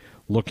play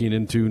looking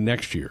into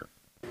next year.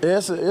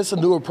 It's a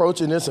new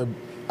approach, and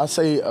I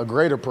say a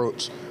great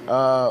approach.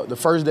 The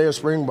first day of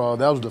spring ball,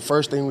 that was the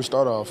first thing we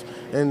start off.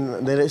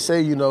 And they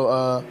say,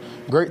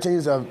 great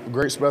teams have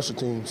great special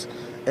teams.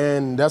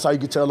 And that's how you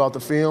can tell off the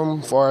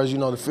film, as far as,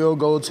 the field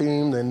goal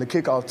team and the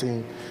kickoff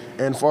team.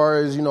 And as far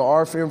as,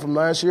 our film from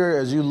last year,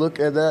 as you look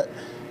at that,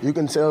 you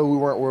can tell we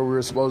weren't where we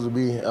were supposed to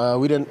be.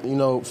 We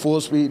didn't, full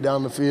speed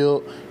down the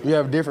field. We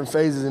have different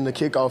phases in the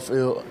kickoff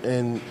field,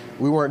 and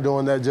we weren't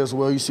doing that just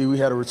well. You see, we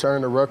had a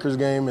return to Rutgers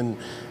game, and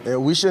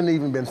we shouldn't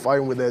even been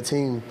fighting with that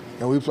team,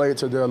 and we played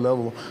to their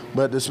level.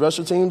 But the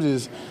special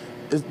teams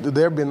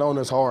they've been on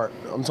us hard.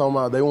 I'm talking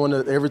about they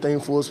wanted everything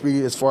full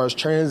speed as far as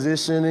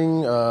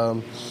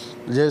transitioning,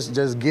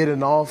 just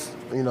getting off,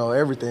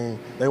 everything.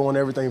 They want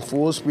everything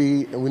full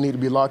speed, and we need to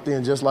be locked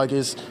in just like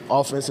it's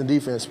offense and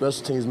defense.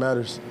 Special teams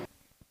matters.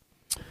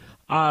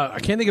 I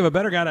can't think of a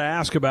better guy to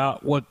ask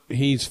about what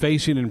he's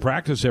facing in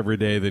practice every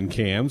day than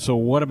Cam. So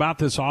what about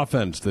this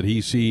offense that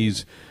he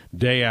sees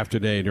day after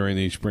day during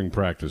these spring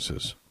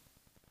practices?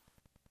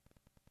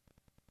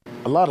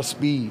 A lot of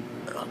speed,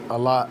 a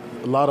lot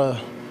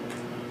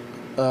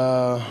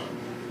of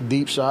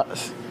deep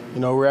shots.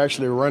 We're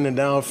actually running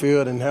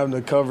downfield and having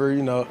to cover,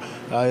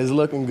 it's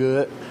looking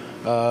good.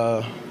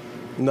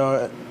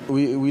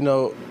 We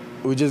know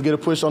we just get a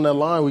push on that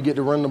line. We get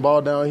to run the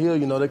ball downhill.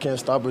 They can't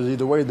stop us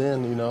either way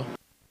then,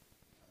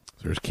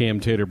 There's Cam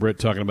Tater-Britt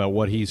talking about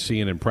what he's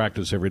seeing in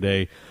practice every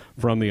day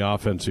from the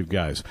offensive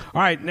guys.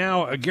 All right,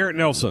 now Garrett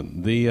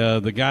Nelson,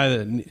 the guy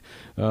that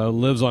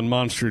lives on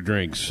monster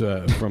drinks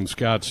from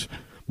Scotts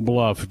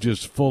Bluff,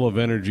 just full of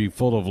energy,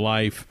 full of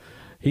life.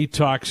 He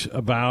talks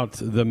about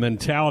the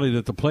mentality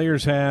that the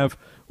players have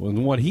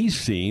and what he's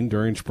seen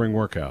during spring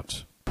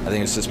workouts. I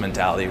think it's just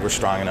mentality. We're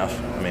strong enough.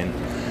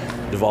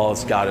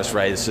 Duvall's got us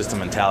right. It's just the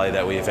mentality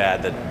that we've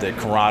had, the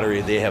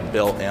camaraderie they have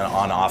built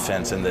on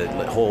offense, and the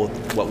whole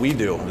what we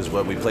do is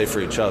what we play for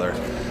each other.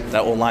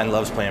 That old line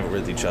loves playing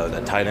with each other.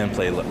 That tight end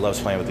play loves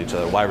playing with each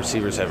other. Wide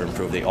receivers have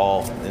improved. They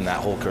all, in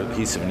that whole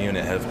cohesive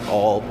unit, have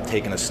all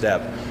taken a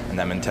step in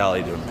that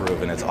mentality to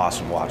improve, and it's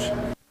awesome to watch.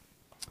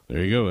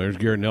 There you go. There's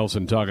Garrett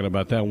Nelson talking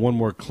about that. One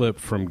more clip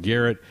from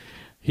Garrett.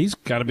 He's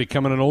kind of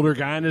becoming an older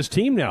guy in his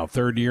team now,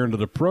 third year into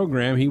the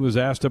program. He was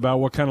asked about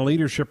what kind of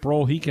leadership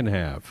role he can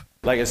have.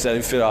 Like I said,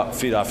 we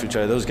feed off each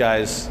other. Those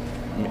guys,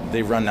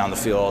 they run down the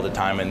field all the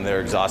time, and they're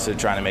exhausted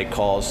trying to make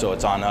calls. So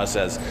it's on us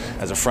as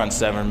a front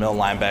seven, middle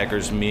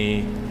linebackers,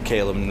 me,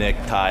 Caleb, Nick,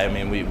 Ty.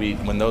 We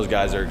when those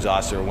guys are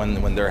exhausted or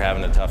when they're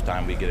having a tough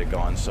time, we get it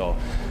going. So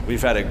we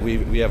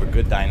have a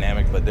good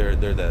dynamic, but they're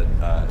the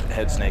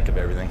head snake of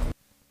everything.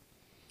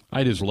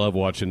 I just love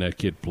watching that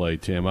kid play,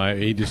 Tim.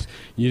 You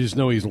just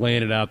know he's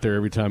laying it out there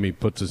every time he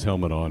puts his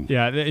helmet on.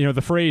 Yeah,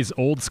 the phrase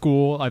 "old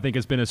school" I think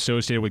has been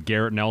associated with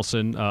Garrett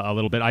Nelson a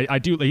little bit. I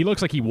do. He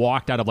looks like he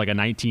walked out of like a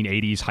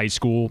 1980s high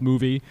school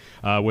movie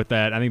with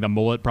that. I think the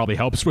mullet probably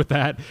helps with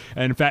that.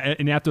 And in fact,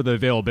 and after the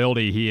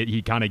availability,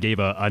 he kind of gave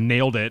a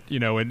nailed it,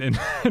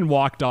 and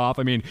walked off.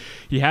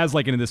 He has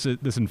like this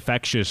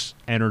infectious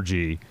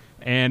energy.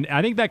 And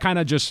I think that kind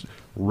of just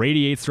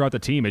radiates throughout the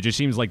team. It just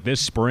seems like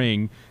this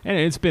spring, and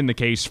it's been the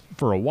case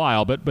for a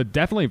while, but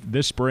definitely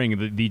this spring,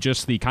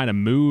 the kind of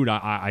mood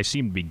I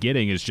seem to be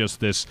getting is just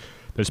this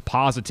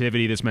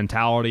positivity, this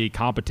mentality,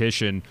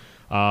 competition.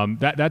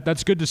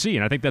 That's good to see,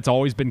 and I think that's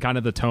always been kind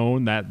of the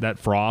tone that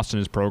Frost and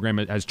his program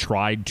has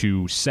tried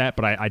to set.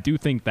 But I do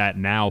think that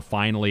now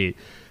finally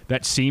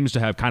that seems to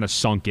have kind of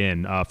sunk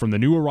in from the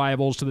new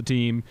arrivals to the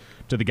team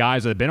to the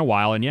guys that have been a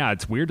while. And, yeah,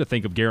 it's weird to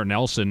think of Garrett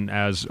Nelson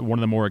as one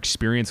of the more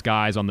experienced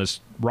guys on this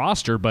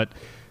roster, but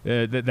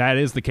that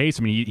is the case.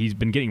 He's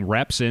been getting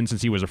reps in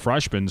since he was a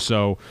freshman.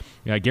 So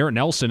Garrett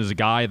Nelson is a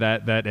guy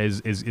that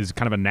is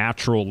kind of a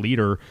natural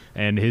leader,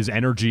 and his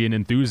energy and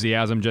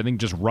enthusiasm, I think,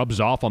 just rubs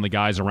off on the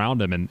guys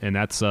around him, and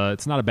that's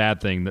it's not a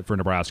bad thing for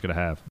Nebraska to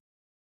have.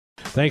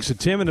 Thanks to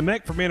Tim and to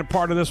Mick for being a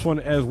part of this one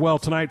as well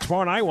tonight.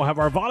 Tomorrow night we'll have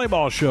our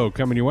volleyball show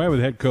coming your way with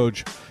head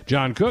coach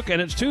John Cook,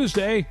 and it's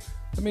Tuesday.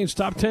 That means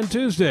Top 10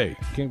 Tuesday.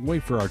 Can't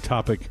wait for our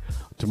topic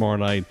tomorrow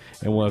night,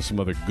 and we'll have some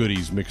other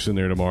goodies mixed in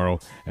there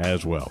tomorrow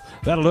as well.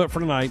 That'll do it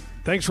for tonight.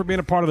 Thanks for being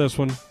a part of this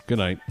one. Good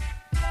night.